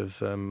exchange of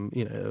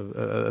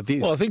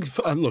views? Well, I think,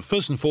 look,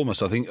 first and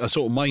foremost, I think a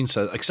sort of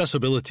mindset,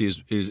 accessibility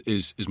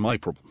is my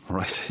problem,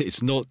 right?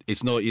 It's not,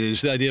 it's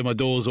the idea my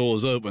door's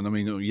always open. I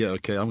mean, yeah,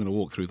 okay, I'm going to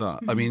walk through that.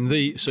 I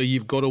mean, so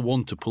you've got to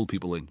want to pull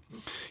people in.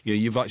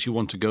 You've actually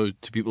want to go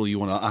to people, you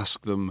want to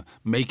ask them,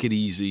 make it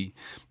easy.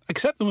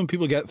 Accept them when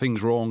people get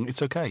things wrong.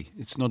 It's okay.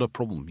 It's not a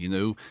problem,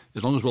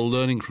 As long as we're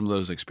learning from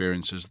those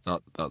experiences,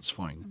 that's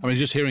fine. I mean,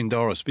 just hearing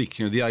Dara speak,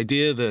 the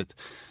idea that,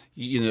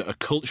 a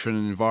culture and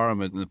an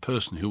environment and a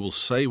person who will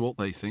say what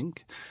they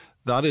think,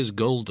 that is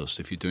gold dust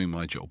if you're doing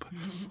my job.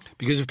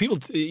 Because if people,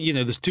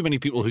 there's too many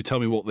people who tell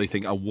me what they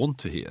think I want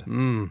to hear.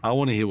 I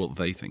want to hear what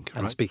they think.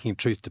 And right? speaking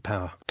truth to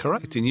power.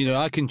 Correct. And,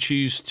 I can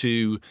choose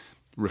to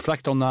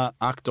reflect on that,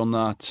 act on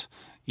that,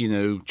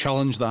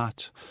 challenge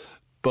that.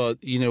 But,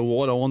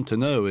 what I want to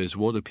know is,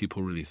 what do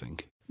people really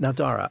think? Now,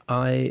 Dara,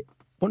 I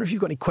wonder if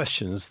you've got any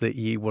questions that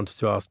you wanted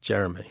to ask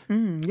Jeremy.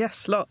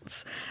 Yes,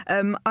 lots.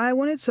 I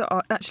wanted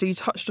to, actually, you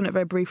touched on it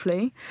very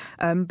briefly,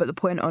 but the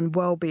point on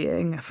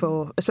well-being,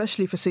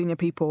 especially for senior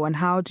people, and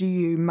how do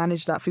you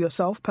manage that for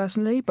yourself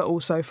personally, but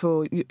also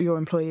for your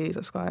employees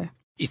at Sky?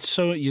 It's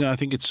so, I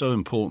think it's so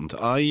important.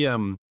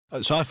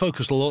 So I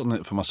focus a lot on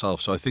it for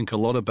myself. So I think a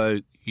lot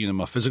about,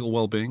 my physical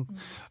well-being,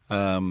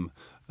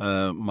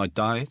 my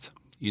diet.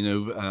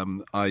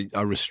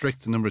 I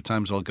restrict the number of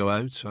times I'll go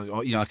out.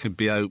 I could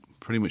be out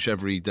pretty much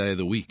every day of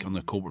the week on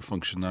a corporate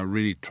function. I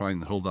really try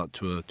and hold that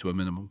to a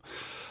minimum.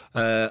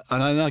 And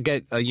I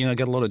get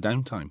a lot of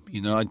downtime.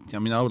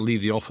 I would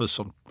leave the office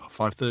on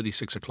 5:30,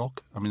 6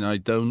 o'clock. I mean, I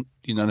don't,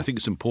 and I think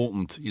it's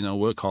important, I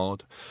work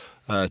hard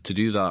to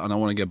do that. And I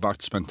want to get back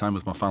to spend time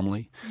with my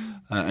family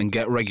and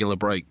get regular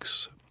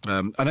breaks.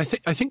 And I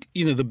think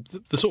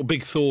the sort of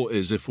big thought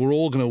is, if we're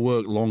all going to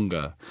work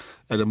longer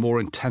at a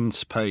more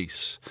intense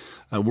pace,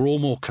 we're all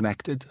more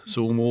connected,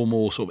 so we're all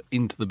more sort of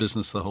into the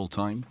business the whole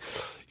time.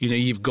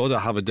 You've got to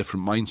have a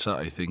different mindset,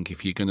 I think,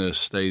 if you're going to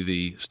stay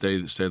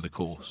the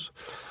course.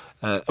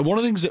 And one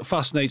of the things that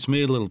fascinates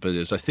me a little bit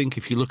is, I think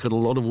if you look at a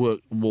lot of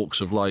walks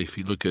of life,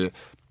 you look at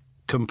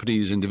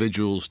companies,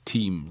 individuals,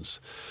 teams.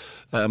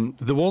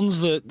 The ones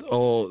that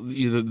are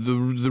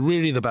the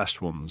really the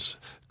best ones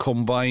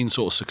combine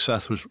sort of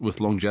success with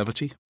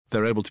longevity.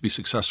 They're able to be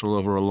successful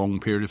over a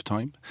long period of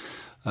time.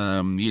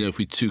 If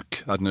we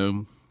took, I don't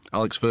know,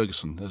 Alex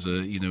Ferguson as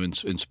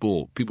in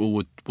sport, people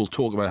will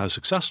talk about how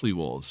successful he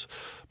was,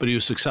 but he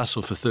was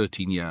successful for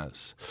 13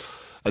 years.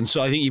 And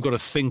so I think you've got to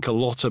think a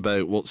lot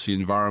about what's the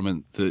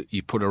environment that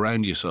you put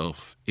around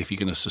yourself if you're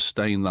going to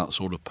sustain that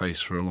sort of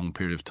pace for a long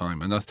period of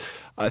time. And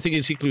I think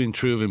it's equally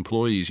true of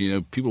employees.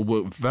 People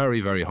work very,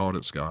 very hard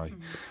at Sky.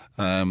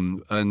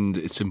 And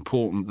it's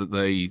important that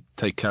they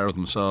take care of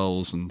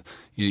themselves. And,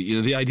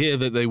 the idea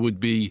that they would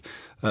be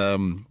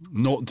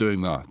not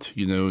doing that,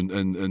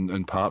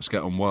 and perhaps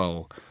get on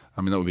well,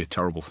 I mean, that would be a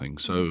terrible thing.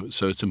 So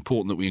it's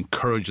important that we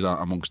encourage that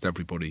amongst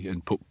everybody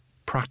and put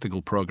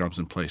practical programs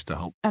in place to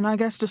help. And I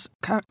guess just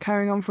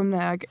carrying on from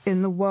there,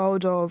 in the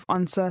world of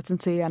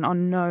uncertainty and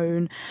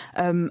unknown,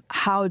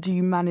 how do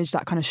you manage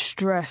that kind of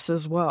stress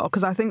as well?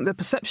 Because I think the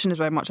perception is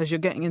very much as you're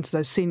getting into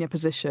those senior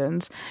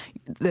positions,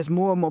 there's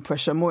more and more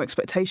pressure, more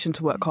expectation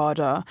to work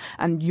harder,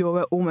 and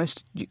you're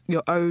almost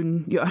your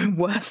own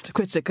worst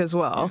critic as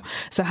well. Yeah.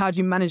 So how do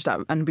you manage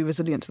that and be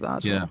resilient to that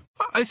as well?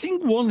 I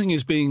think one thing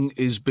is being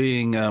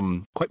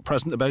quite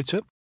present about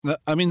it.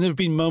 I mean, there have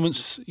been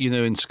moments,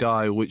 in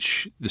Sky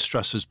which the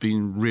stress has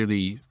been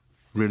really,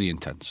 really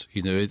intense,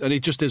 and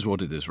it just is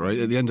what it is, right?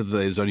 At the end of the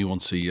day, there's only one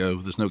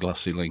CEO, there's no glass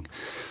ceiling.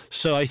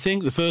 So I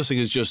think the first thing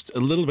is just a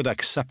little bit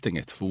accepting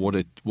it for what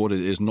it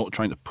is, not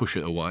trying to push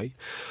it away.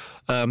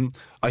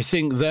 I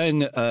think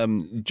then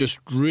just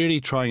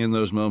really trying in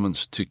those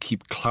moments to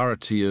keep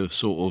clarity of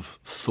sort of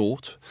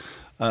thought.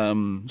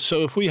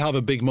 So if we have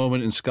a big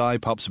moment in Sky,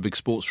 perhaps a big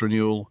sports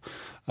renewal,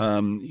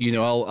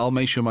 I'll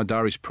make sure my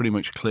diary's pretty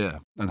much clear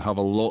and have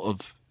a lot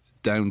of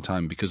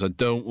downtime, because I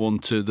don't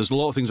want to. There's a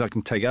lot of things I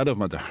can take out of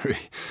my diary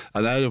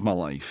and out of my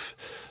life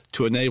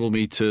to enable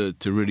me to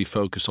really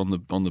focus on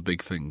the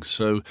big things.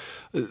 So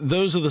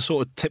those are the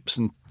sort of tips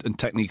and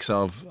techniques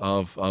I've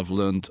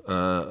learned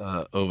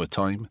over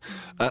time.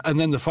 And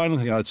then the final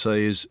thing I'd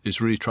say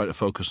is really try to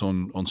focus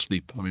on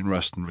sleep. I mean,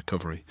 rest and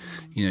recovery.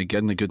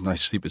 Getting a good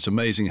night's sleep. It's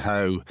amazing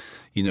how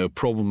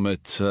problem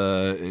at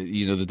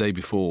the day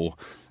before,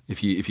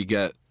 if you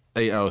get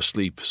 8 hours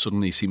sleep,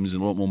 suddenly seems a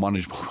lot more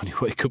manageable when you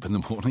wake up in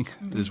the morning.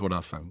 Is what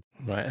I've found.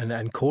 Right,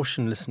 and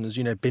caution listeners,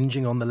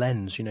 binging on the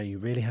lens, you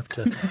really have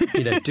to,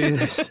 do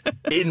this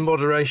in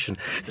moderation.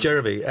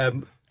 Jeremy,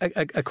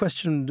 a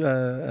question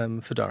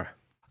for Dara.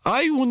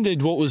 I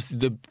wondered what was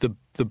the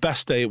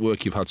best day at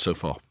work you've had so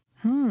far.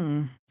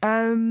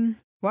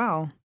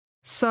 Wow.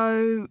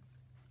 So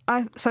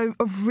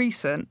of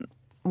recent,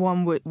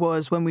 one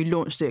was when we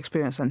launched the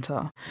Experience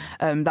Centre.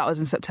 That was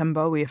in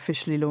September. We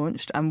officially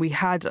launched, and we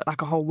had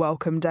like a whole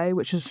welcome day,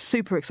 which was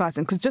super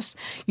exciting, because just,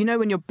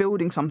 when you're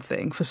building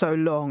something for so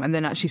long and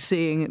then actually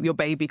seeing your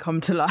baby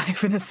come to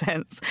life in a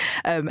sense,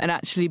 and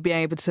actually being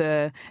able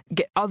to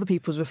get other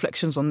people's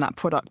reflections on that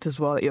product as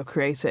well that you're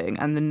creating,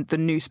 and then the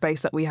new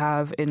space that we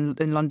have in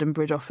London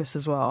Bridge office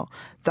as well.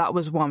 That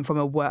was one from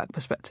a work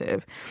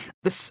perspective.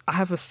 I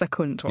have a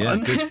second one. Yeah,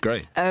 good,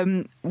 great.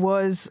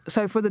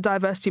 So for the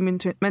diversity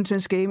mentoring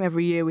scheme,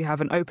 every year we have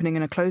an opening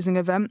and a closing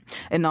event.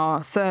 In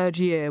our third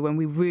year, when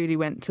we really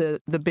went to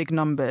the big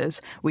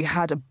numbers, we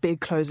had a big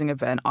closing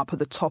event up at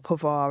the top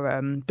of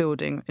our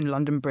building in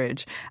London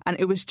Bridge. And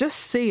it was just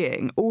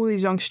seeing all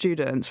these young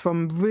students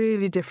from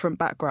really different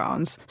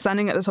backgrounds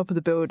standing at the top of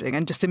the building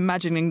and just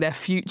imagining their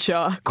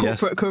future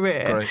corporate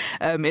career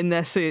in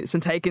their suits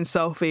and taking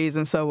selfies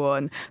and so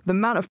on. The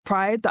amount of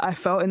pride that I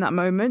felt in that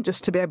moment,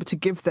 just to be able to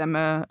give them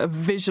a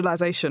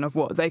visualization of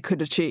what they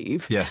could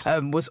achieve,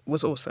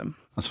 was awesome.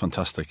 That's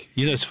fantastic.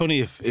 It's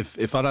funny,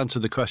 if I'd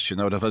answered the question,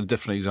 I would have had a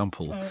different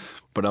example,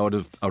 but I would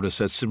have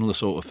said similar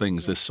sort of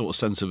things. This sort of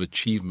sense of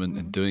achievement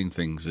in doing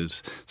things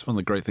it's one of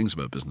the great things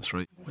about business,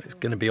 right? Well, it's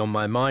going to be on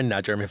my mind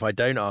now, Jeremy. If I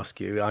don't ask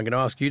you, I'm going to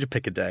ask you to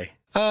pick a day.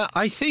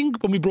 I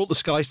think when we brought the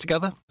Skies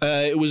together,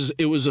 it was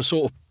a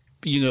sort of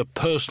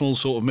personal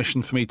sort of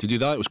mission for me to do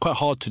that. It was quite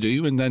hard to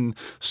do, and then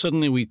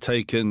suddenly we'd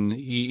taken,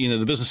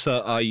 the business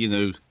that I,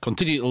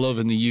 continue to love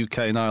in the UK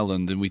and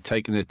Ireland, and we'd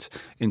taken it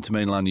into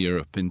mainland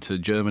Europe, into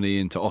Germany,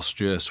 into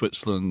Austria,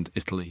 Switzerland,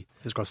 Italy.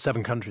 This is across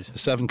 7 countries.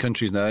 7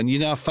 countries now.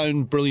 And, I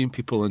found brilliant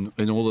people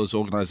in all those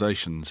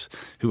organisations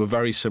who were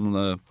very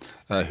similar,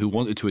 who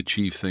wanted to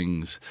achieve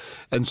things.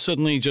 And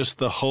suddenly just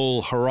the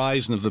whole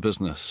horizon of the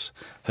business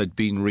had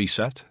been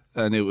reset,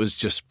 and it was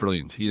just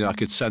brilliant. I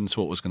could sense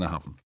what was going to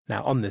happen.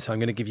 Now, on this, I'm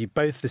going to give you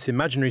both this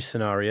imaginary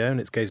scenario, and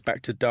it goes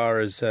back to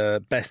Dara's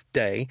best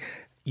day.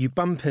 You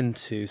bump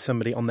into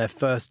somebody on their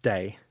first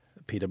day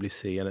at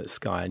PwC and at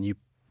Sky, and you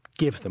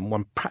give them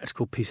one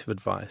practical piece of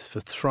advice for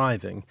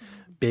thriving,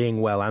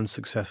 being well and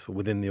successful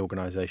within the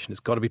organisation. It's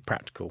got to be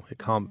practical. It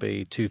can't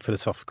be too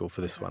philosophical for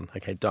this one.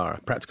 Okay,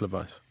 Dara, practical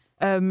advice.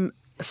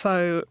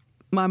 So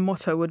my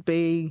motto would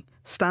be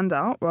stand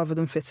out rather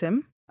than fit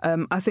in.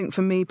 I think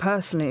for me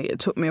personally, it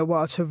took me a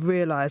while to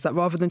realise that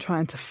rather than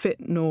trying to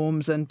fit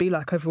norms and be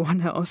like everyone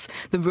else,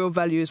 the real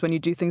value is when you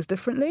do things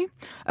differently.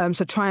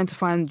 So trying to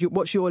find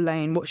what's your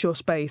lane, what's your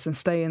space, and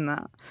stay in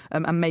that,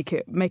 and make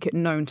it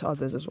known to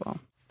others as well.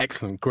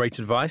 Excellent. Great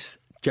advice.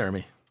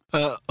 Jeremy?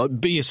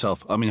 Be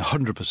yourself. I mean,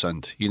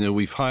 100%.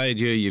 We've hired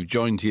you, you've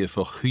joined here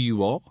for who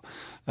you are.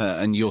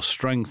 And your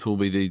strength will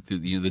be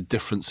the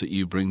difference that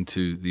you bring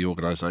to the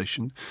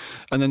organisation.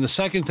 And then the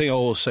second thing I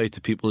always say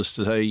to people is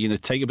to say,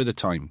 take a bit of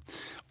time.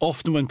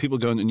 Often when people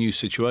go into new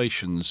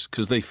situations,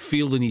 because they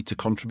feel the need to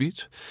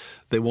contribute,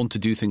 they want to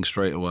do things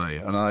straight away.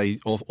 And I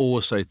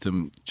always say to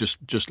them,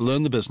 just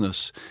learn the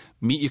business,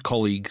 meet your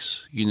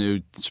colleagues,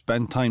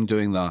 spend time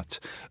doing that,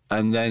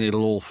 and then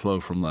it'll all flow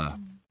from there.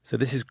 So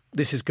this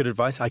is good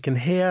advice. I can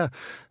hear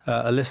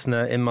a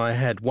listener in my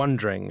head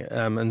wondering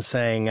and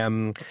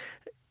saying,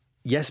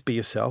 yes, be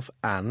yourself,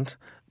 and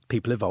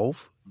people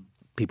evolve.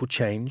 people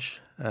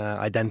change,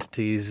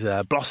 identities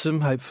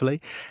blossom,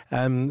 hopefully.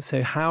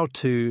 So how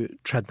to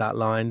tread that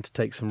line, to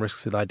take some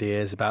risks with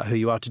ideas about who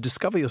you are, to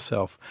discover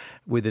yourself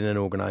within an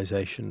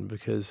organisation,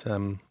 because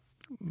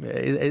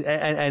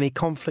any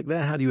conflict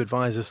there? How do you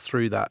advise us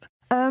through that?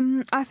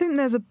 I think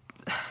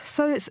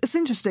so it's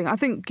interesting. I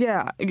think,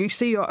 you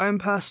see your own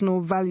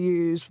personal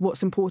values,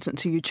 what's important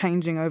to you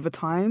changing over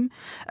time,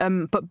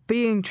 but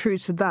being true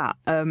to that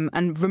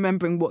and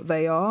remembering what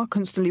they are,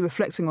 constantly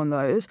reflecting on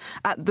those.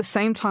 At the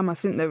same time, I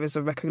think there is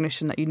a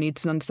recognition that you need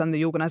to understand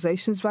the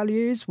organisation's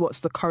values, what's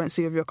the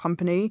currency of your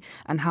company,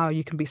 and how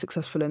you can be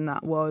successful in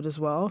that world as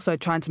well. So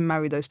trying to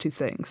marry those two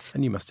things.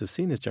 And you must have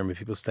seen this, Jeremy,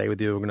 people stay with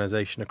the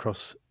organisation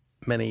across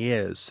many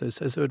years.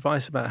 So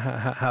advice about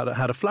how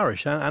to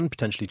flourish and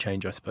potentially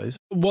change, I suppose.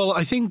 Well,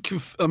 I think,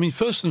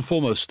 first and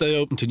foremost, stay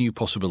open to new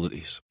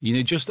possibilities.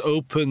 Just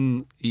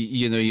open,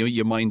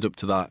 your mind up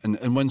to that.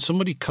 And when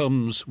somebody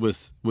comes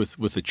with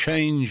a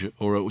change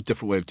or a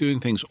different way of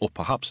doing things, or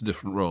perhaps a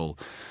different role,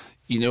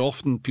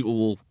 often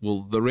people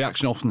will the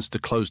reaction often is to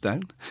close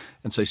down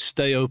and say,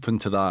 stay open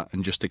to that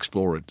and just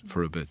explore it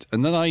for a bit.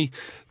 And then I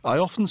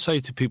often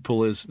say to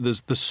people is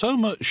there's so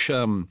much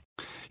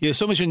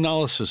so much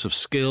analysis of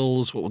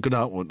skills, what we're good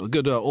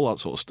at, all that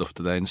sort of stuff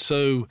today, and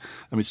so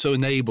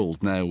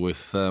enabled now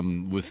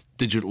with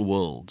digital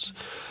worlds.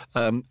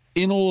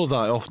 In all of that,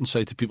 I often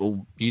say to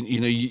people,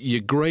 you're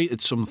great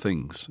at some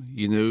things,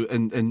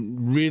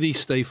 and really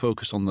stay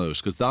focused on those,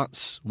 because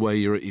that's where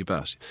you're at your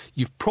best.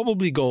 You've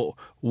probably got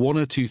one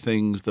or two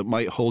things that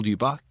might hold you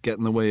back, get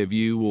in the way of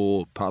you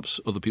or perhaps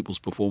other people's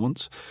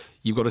performance.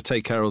 You've got to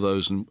take care of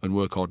those and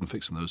work hard on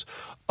fixing those.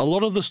 A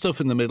lot of the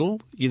stuff in the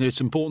middle, it's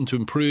important to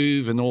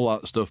improve and all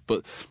that stuff,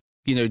 but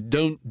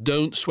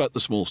don't sweat the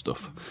small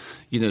stuff.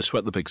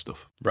 Sweat the big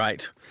stuff.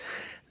 Right.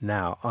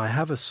 Now, I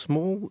have a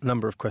small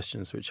number of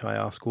questions which I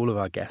ask all of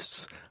our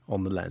guests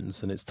on the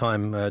Lens, and it's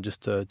time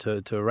just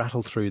to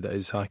rattle through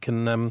those. I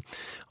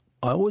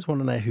always want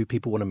to know who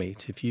people want to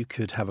meet. If you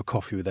could have a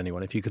coffee with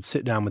anyone, if you could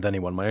sit down with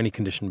anyone, my only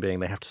condition being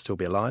they have to still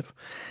be alive,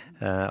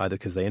 either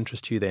because they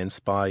interest you, they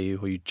inspire you,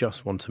 or you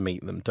just want to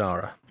meet them.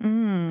 Dara,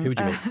 who would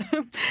you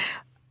meet?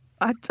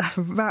 I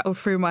rattled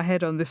through my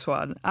head on this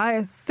one.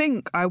 I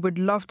think I would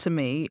love to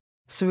meet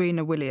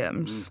Serena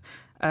Williams,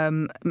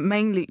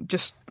 mainly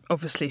just...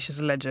 Obviously, she's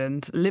a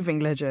legend, living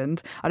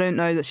legend. I don't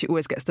know that she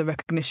always gets the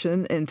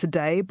recognition in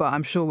today, but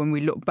I'm sure when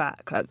we look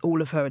back at all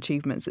of her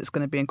achievements, it's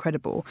going to be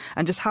incredible.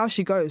 And just how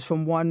she goes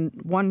from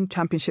one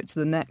championship to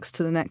the next,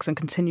 and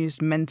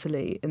continues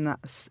mentally in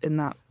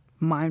that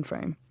mind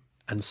frame.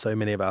 And so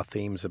many of our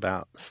themes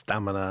about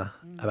stamina,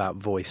 about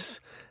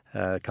voice,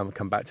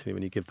 come back to me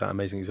when you give that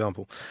amazing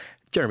example.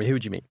 Jeremy, who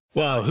would you meet?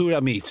 Wow, who would I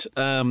meet?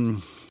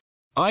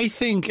 I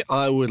think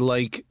I would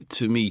like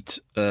to meet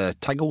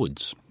Tiger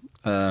Woods.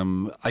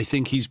 I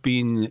think he's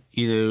been,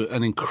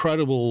 an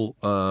incredible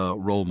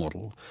role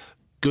model,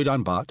 good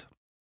and bad.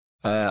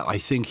 I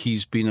think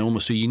he's been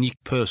almost a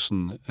unique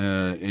person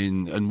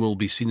and will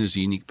be seen as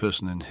a unique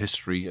person in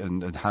history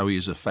and how he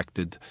has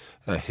affected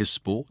his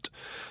sport.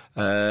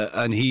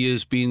 And he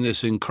has been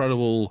this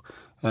incredible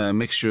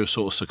mixture of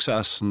sort of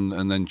success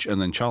and then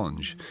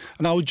challenge.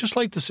 And I would just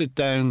like to sit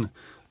down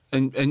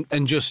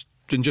and just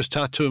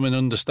chat to him and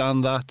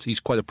understand that. He's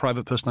quite a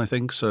private person, I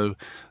think, so...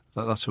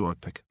 That's who I'd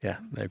pick. Yeah,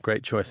 no,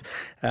 great choice.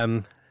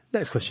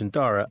 Next question,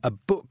 Dara, a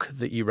book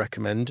that you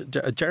recommend.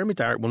 Jeremy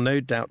Darroch will no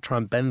doubt try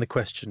and bend the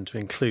question to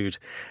include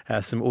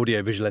some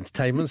audio-visual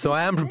entertainment, so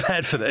I am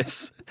prepared for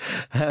this.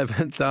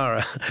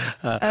 Dara,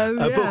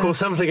 a book or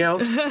something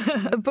else?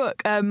 A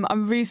book.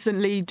 I'm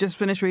recently just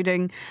finished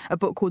reading a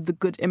book called The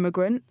Good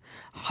Immigrant.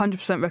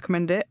 100%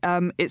 recommend it.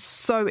 It's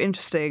so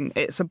interesting.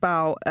 It's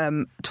about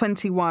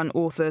 21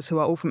 authors who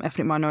are all from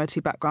ethnic minority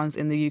backgrounds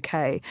in the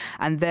UK,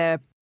 and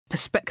their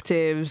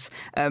perspectives,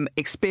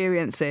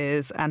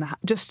 experiences, and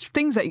just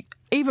things that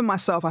even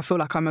myself, I feel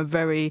like I'm a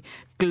very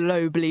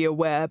globally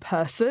aware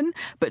person,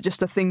 but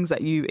just the things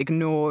that you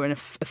ignore and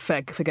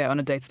forget on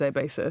a day-to-day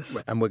basis.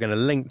 And we're going to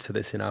link to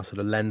this in our sort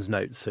of Lens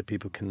notes so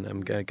people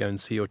can go and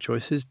see your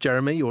choices.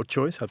 Jeremy, your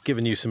choice. I've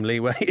given you some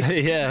leeway.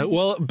 Yeah,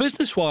 well,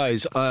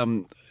 business-wise,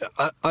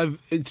 I've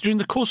during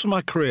the course of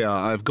my career,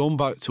 I've gone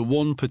back to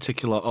one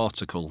particular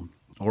article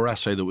or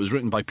essay that was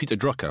written by Peter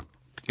Drucker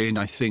in,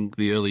 I think,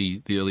 the early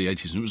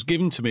 80s. And it was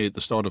given to me at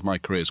the start of my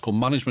career. It's called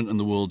Management and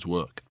the World's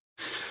Work.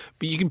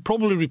 But you can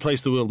probably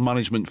replace the word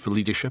management for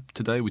leadership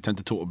today. We tend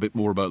to talk a bit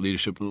more about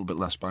leadership, a little bit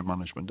less about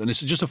management. And it's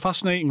just a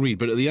fascinating read.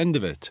 But at the end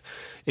of it,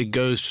 it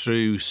goes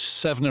through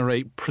 7 or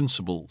 8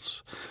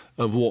 principles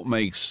of what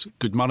makes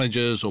good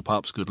managers or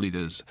perhaps good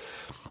leaders.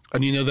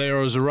 And, they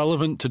are as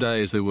relevant today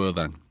as they were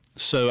then.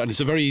 And it's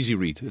a very easy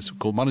read. It's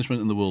called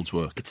Management and the World's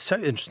Work. It's so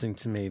interesting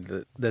to me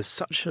that there's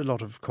such a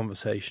lot of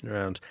conversation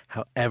around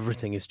how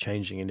everything is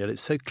changing, and yet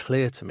it's so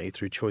clear to me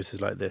through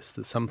choices like this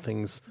that some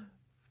things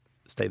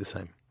stay the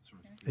same.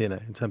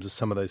 in terms of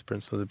some of those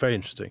principles. They're very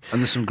interesting.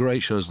 And there's some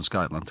great shows on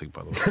Sky Atlantic,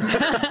 by the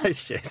way.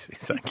 Yes,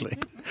 exactly.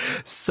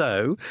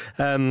 So,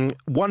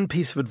 one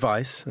piece of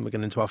advice, and we're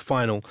getting into our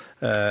final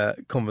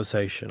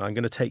conversation. I'm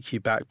going to take you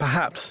back.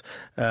 Perhaps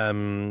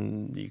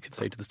you could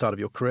say to the start of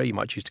your career, you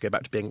might choose to go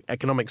back to being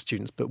economics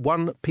students, but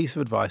one piece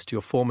of advice to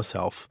your former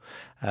self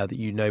that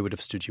you know would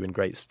have stood you in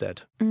great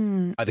stead.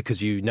 Either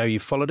because you know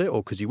you've followed it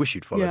or because you wish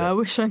you'd followed it. Yeah, I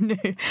wish I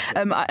knew.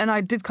 And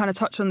I did kind of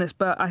touch on this,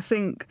 but I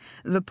think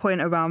the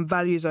point around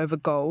values over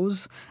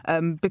goals,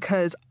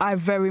 because I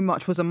very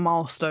much was a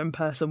milestone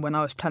person when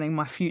I was planning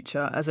my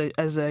future as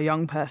a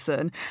young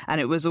person,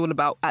 and it was all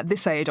about, at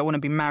this age I want to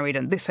be married,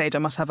 and at this age I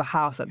must have a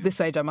house, at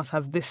this age I must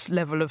have this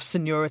level of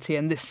seniority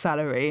and this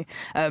salary,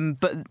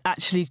 but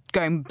actually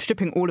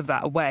stripping all of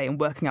that away and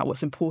working out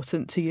what's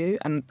important to you,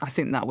 and I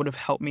think that would have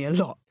helped me a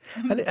lot.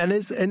 And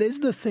is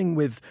the thing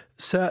with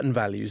certain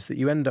values that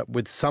you end up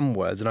with some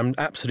words, and I'm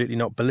absolutely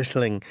not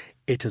belittling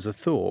it as a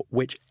thought,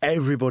 which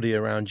everybody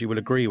around you will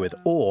agree with,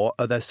 or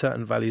are there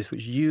certain values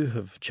which you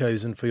have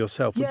chosen for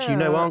yourself, which you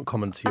know aren't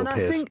common to your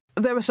peers? I think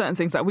there are certain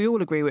things that we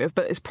all agree with,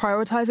 but it's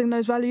prioritising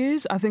those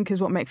values, I think,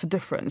 is what makes a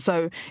difference.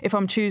 So if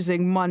I'm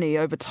choosing money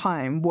over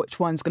time, which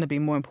one's going to be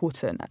more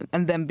important?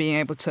 And then being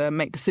able to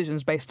make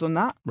decisions based on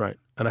that. Right.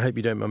 And I hope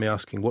you don't mind me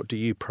asking, what do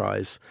you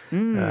prize,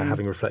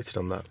 having reflected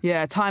on that?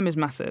 Yeah, time is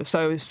massive.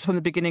 So from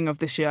the beginning of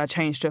this year, I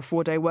changed to a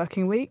 4-day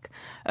working week,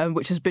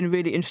 which has been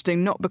really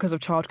interesting, not because of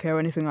childcare or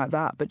anything like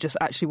that, but just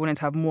actually wanting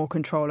to have more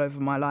control over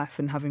my life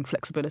and having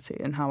flexibility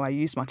in how I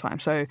use my time.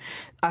 So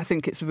I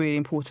think it's really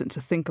important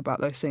to think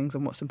about those things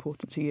and what's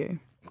important to you.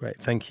 Great,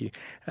 thank you.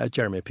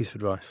 Jeremy, a piece of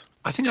advice?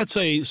 I think I'd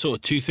say sort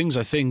of two things.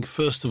 I think,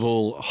 first of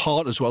all,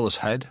 heart as well as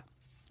head.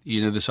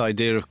 This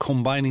idea of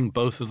combining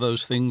both of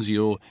those things,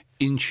 your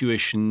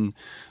intuition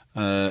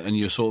and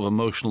your sort of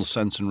emotional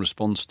sense and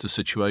response to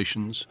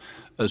situations,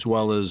 as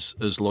well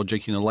as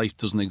logic. Life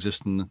doesn't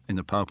exist in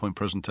a PowerPoint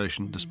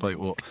presentation, despite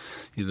what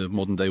the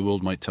modern day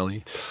world might tell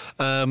you.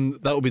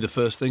 That would be the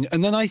first thing.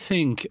 And then I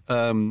think,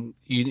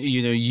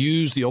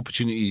 use the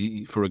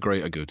opportunity for a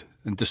greater good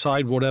and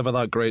decide whatever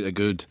that greater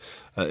good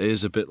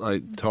is, a bit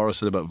like Tara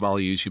said about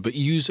values, but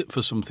use it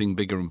for something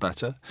bigger and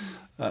better.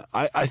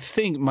 I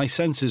think my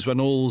sense is when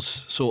all's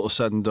sort of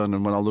said and done,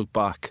 and when I look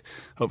back,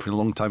 hopefully a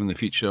long time in the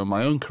future on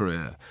my own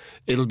career,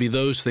 it'll be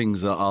those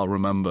things that I'll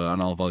remember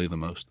and I'll value the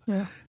most.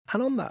 Yeah.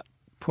 And on that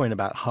point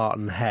about heart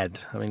and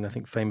head, I mean, I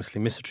think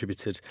famously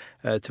misattributed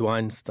to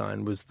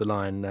Einstein was the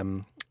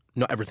line,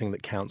 not everything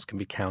that counts can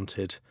be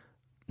counted,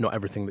 not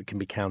everything that can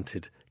be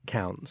counted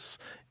counts.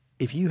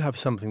 If you have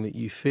something that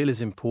you feel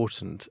is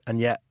important, and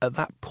yet at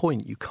that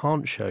point you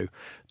can't show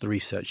the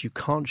research, you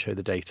can't show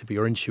the data, but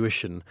your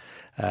intuition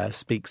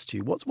speaks to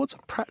you, what's a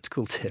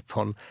practical tip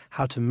on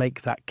how to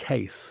make that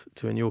case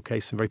to, in your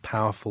case, some very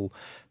powerful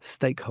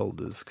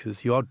stakeholders?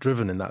 Because you are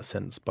driven in that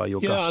sense by your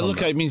gut. Yeah,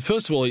 look, I mean,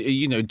 first of all,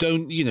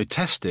 don't,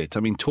 test it.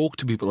 I mean, talk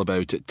to people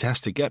about it,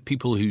 test it, get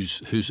people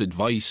whose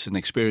advice and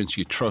experience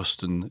you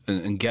trust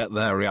and get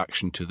their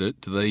reaction to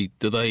it. Do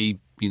they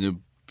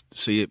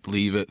see it,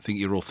 believe it, think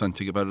you're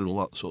authentic about it, all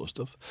that sort of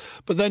stuff.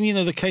 But then,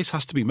 the case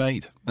has to be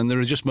made. And there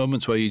are just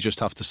moments where you just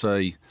have to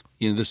say,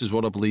 this is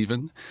what I believe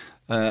in.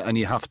 And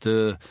you have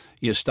to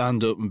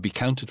stand up and be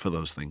counted for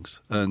those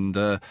things. And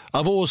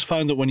I've always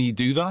found that when you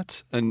do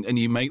that and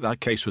you make that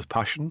case with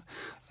passion,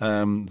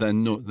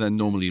 then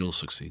normally you'll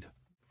succeed.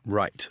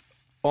 Right.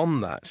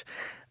 On that,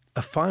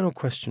 a final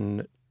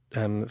question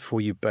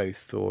for you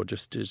both, or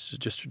just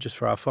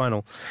for our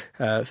final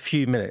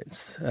few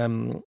minutes.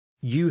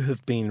 You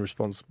have been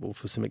responsible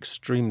for some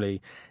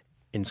extremely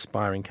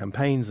inspiring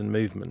campaigns and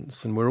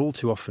movements, and we're all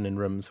too often in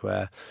rooms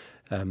where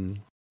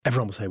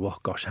everyone will say, well,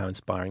 gosh, how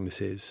inspiring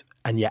this is,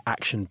 and yet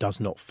action does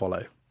not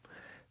follow.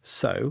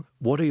 So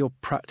what are your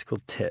practical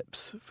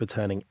tips for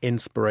turning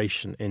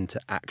inspiration into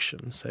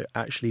action? So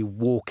actually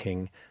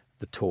walking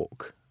the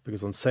talk,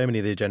 because on so many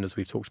of the agendas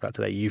we've talked about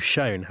today, you've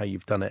shown how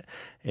you've done it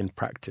in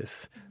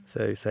practice.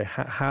 So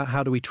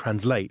how do we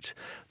translate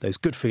those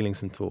good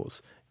feelings and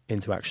thoughts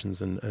into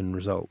actions and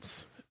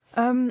results?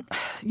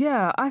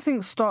 I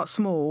think start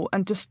small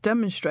and just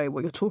demonstrate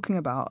what you're talking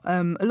about.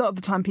 A lot of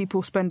the time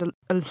people spend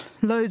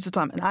loads of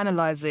time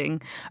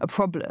analysing a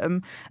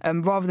problem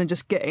rather than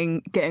just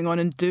getting on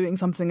and doing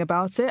something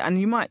about it. And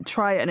you might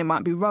try it and it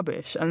might be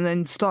rubbish and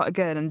then start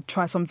again and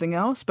try something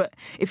else. But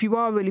if you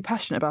are really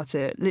passionate about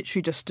it,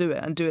 literally just do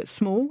it and do it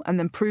small and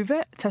then prove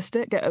it, test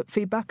it, get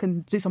feedback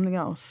and do something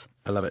else.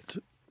 I love it.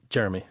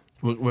 Jeremy?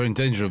 We're in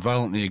danger of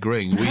violently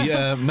agreeing.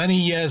 Many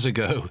years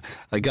ago,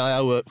 a guy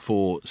I worked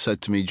for said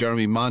to me,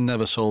 Jeremy, man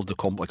never solved a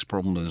complex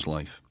problem in his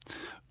life.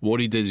 What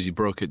he did is he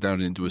broke it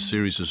down into a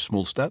series of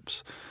small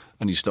steps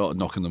and he started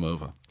knocking them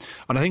over.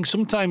 And I think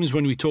sometimes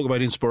when we talk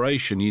about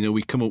inspiration,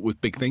 we come up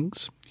with big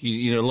things.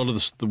 A lot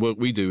of the work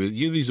we do,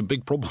 these are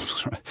big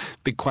problems, right?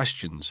 Big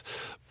questions.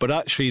 But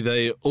actually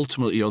they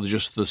ultimately are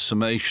just the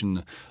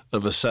summation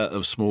of a set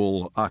of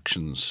small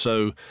actions.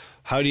 So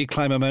how do you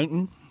climb a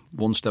mountain?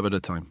 One step at a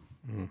time.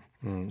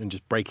 And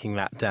just breaking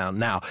that down.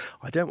 Now,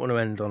 I don't want to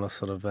end on a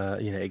sort of,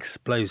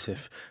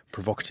 explosive,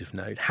 provocative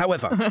note.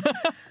 However,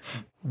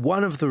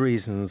 one of the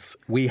reasons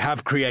we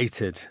have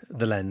created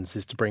The Lens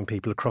is to bring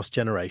people across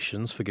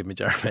generations, forgive me,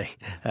 Jeremy,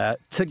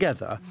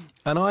 together.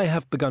 And I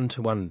have begun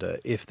to wonder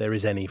if there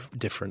is any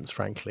difference,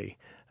 frankly,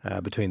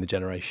 between the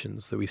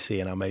generations that we see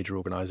in our major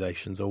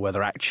organisations, or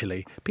whether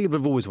actually people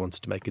have always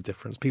wanted to make a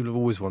difference. People have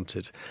always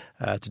wanted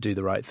to do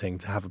the right thing,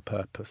 to have a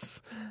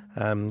purpose.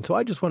 So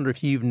I just wonder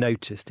if you've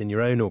noticed in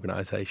your own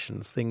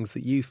organisations things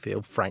that you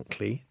feel,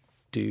 frankly,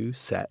 do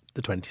set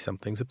the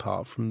 20-somethings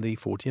apart from the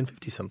 40 and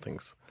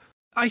 50-somethings.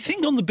 I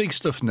think on the big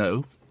stuff,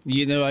 no.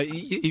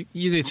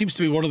 It seems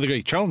to be one of the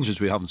great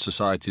challenges we have in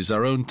society is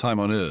our own time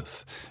on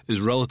Earth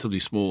is relatively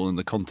small in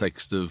the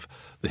context of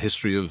the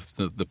history of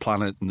the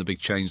planet and the big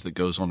change that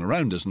goes on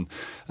around us.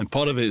 And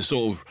part of it is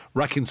sort of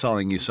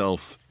reconciling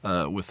yourself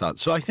with that.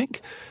 So I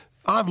think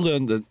I've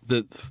learned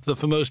that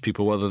for most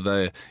people, whether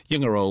they're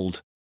young or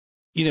old,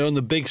 and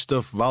the big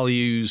stuff,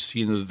 values,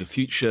 the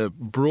future,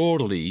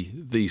 broadly,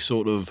 the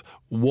sort of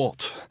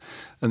what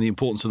and the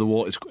importance of the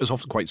what is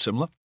often quite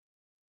similar.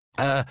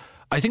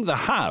 I think the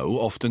how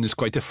often is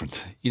quite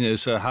different.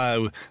 So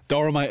how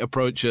Dara might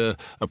approach a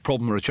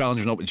problem or a challenge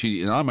or an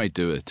opportunity, and I might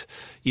do it.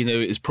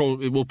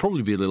 It will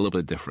probably be a little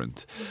bit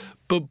different,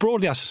 but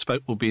broadly, I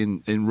suspect we'll be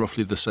in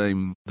roughly the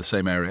same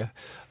area.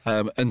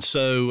 And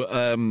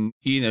so,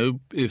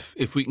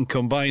 if we can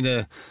combine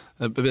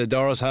a bit of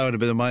Dara's how and a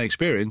bit of my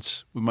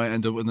experience, we might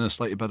end up in a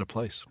slightly better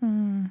place.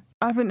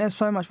 I think there's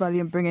so much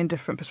value in bringing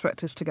different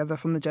perspectives together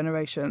from the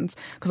generations,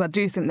 because I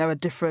do think there are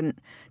different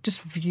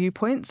just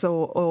viewpoints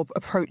or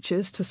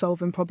approaches to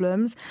solving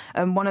problems.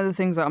 One of the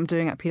things that I'm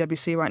doing at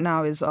PwC right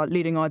now is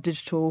leading our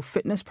digital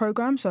fitness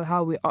program, so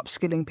how we're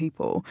upskilling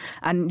people.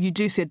 And you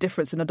do see a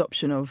difference in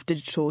adoption of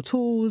digital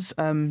tools,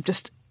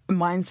 just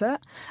mindset.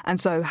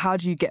 And so how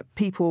do you get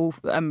people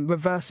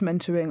reverse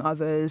mentoring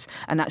others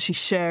and actually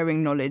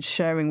sharing knowledge,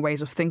 sharing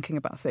ways of thinking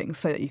about things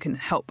so that you can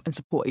help and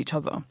support each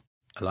other?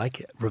 I like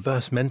it.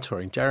 Reverse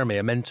mentoring. Jeremy,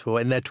 a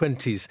mentor in their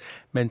 20s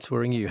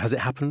mentoring you. Has it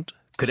happened?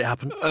 Could it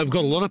happen? I've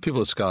got a lot of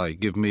people at Sky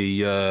give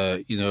me,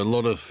 a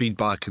lot of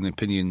feedback and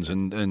opinions,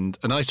 and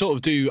I sort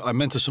of do. I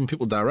mentor some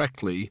people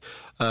directly,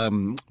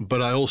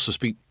 but I also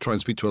try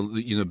and speak to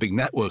a big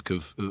network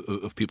of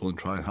people and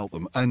try and help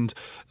them. And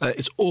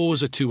it's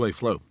always a two-way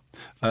flow.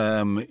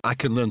 I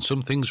can learn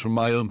some things from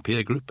my own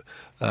peer group.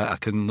 I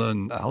can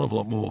learn a hell of a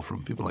lot more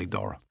from people like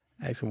Dara.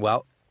 Excellent.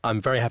 Well, I'm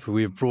very happy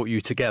we've brought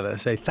you together.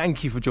 So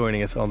thank you for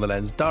joining us on The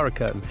Lens. Dara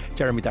Curtin,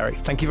 Jeremy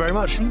Darroch, thank you very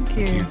much. Thank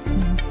you.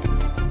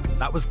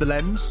 That was The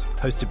Lens,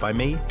 hosted by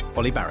me,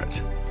 Ollie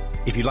Barrett.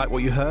 If you like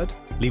what you heard,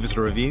 leave us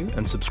a review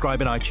and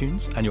subscribe in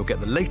iTunes, and you'll get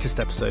the latest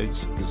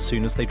episodes as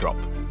soon as they drop.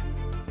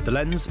 The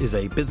Lens is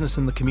a business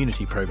in the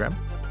community programme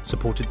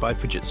supported by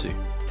Fujitsu.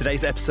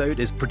 Today's episode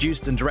is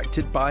produced and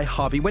directed by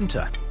Harvey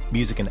Winter.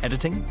 Music and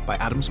editing by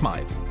Adam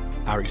Smythe.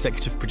 Our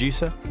executive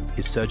producer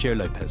is Sergio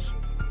Lopez.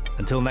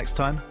 Until next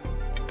time,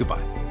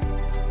 goodbye.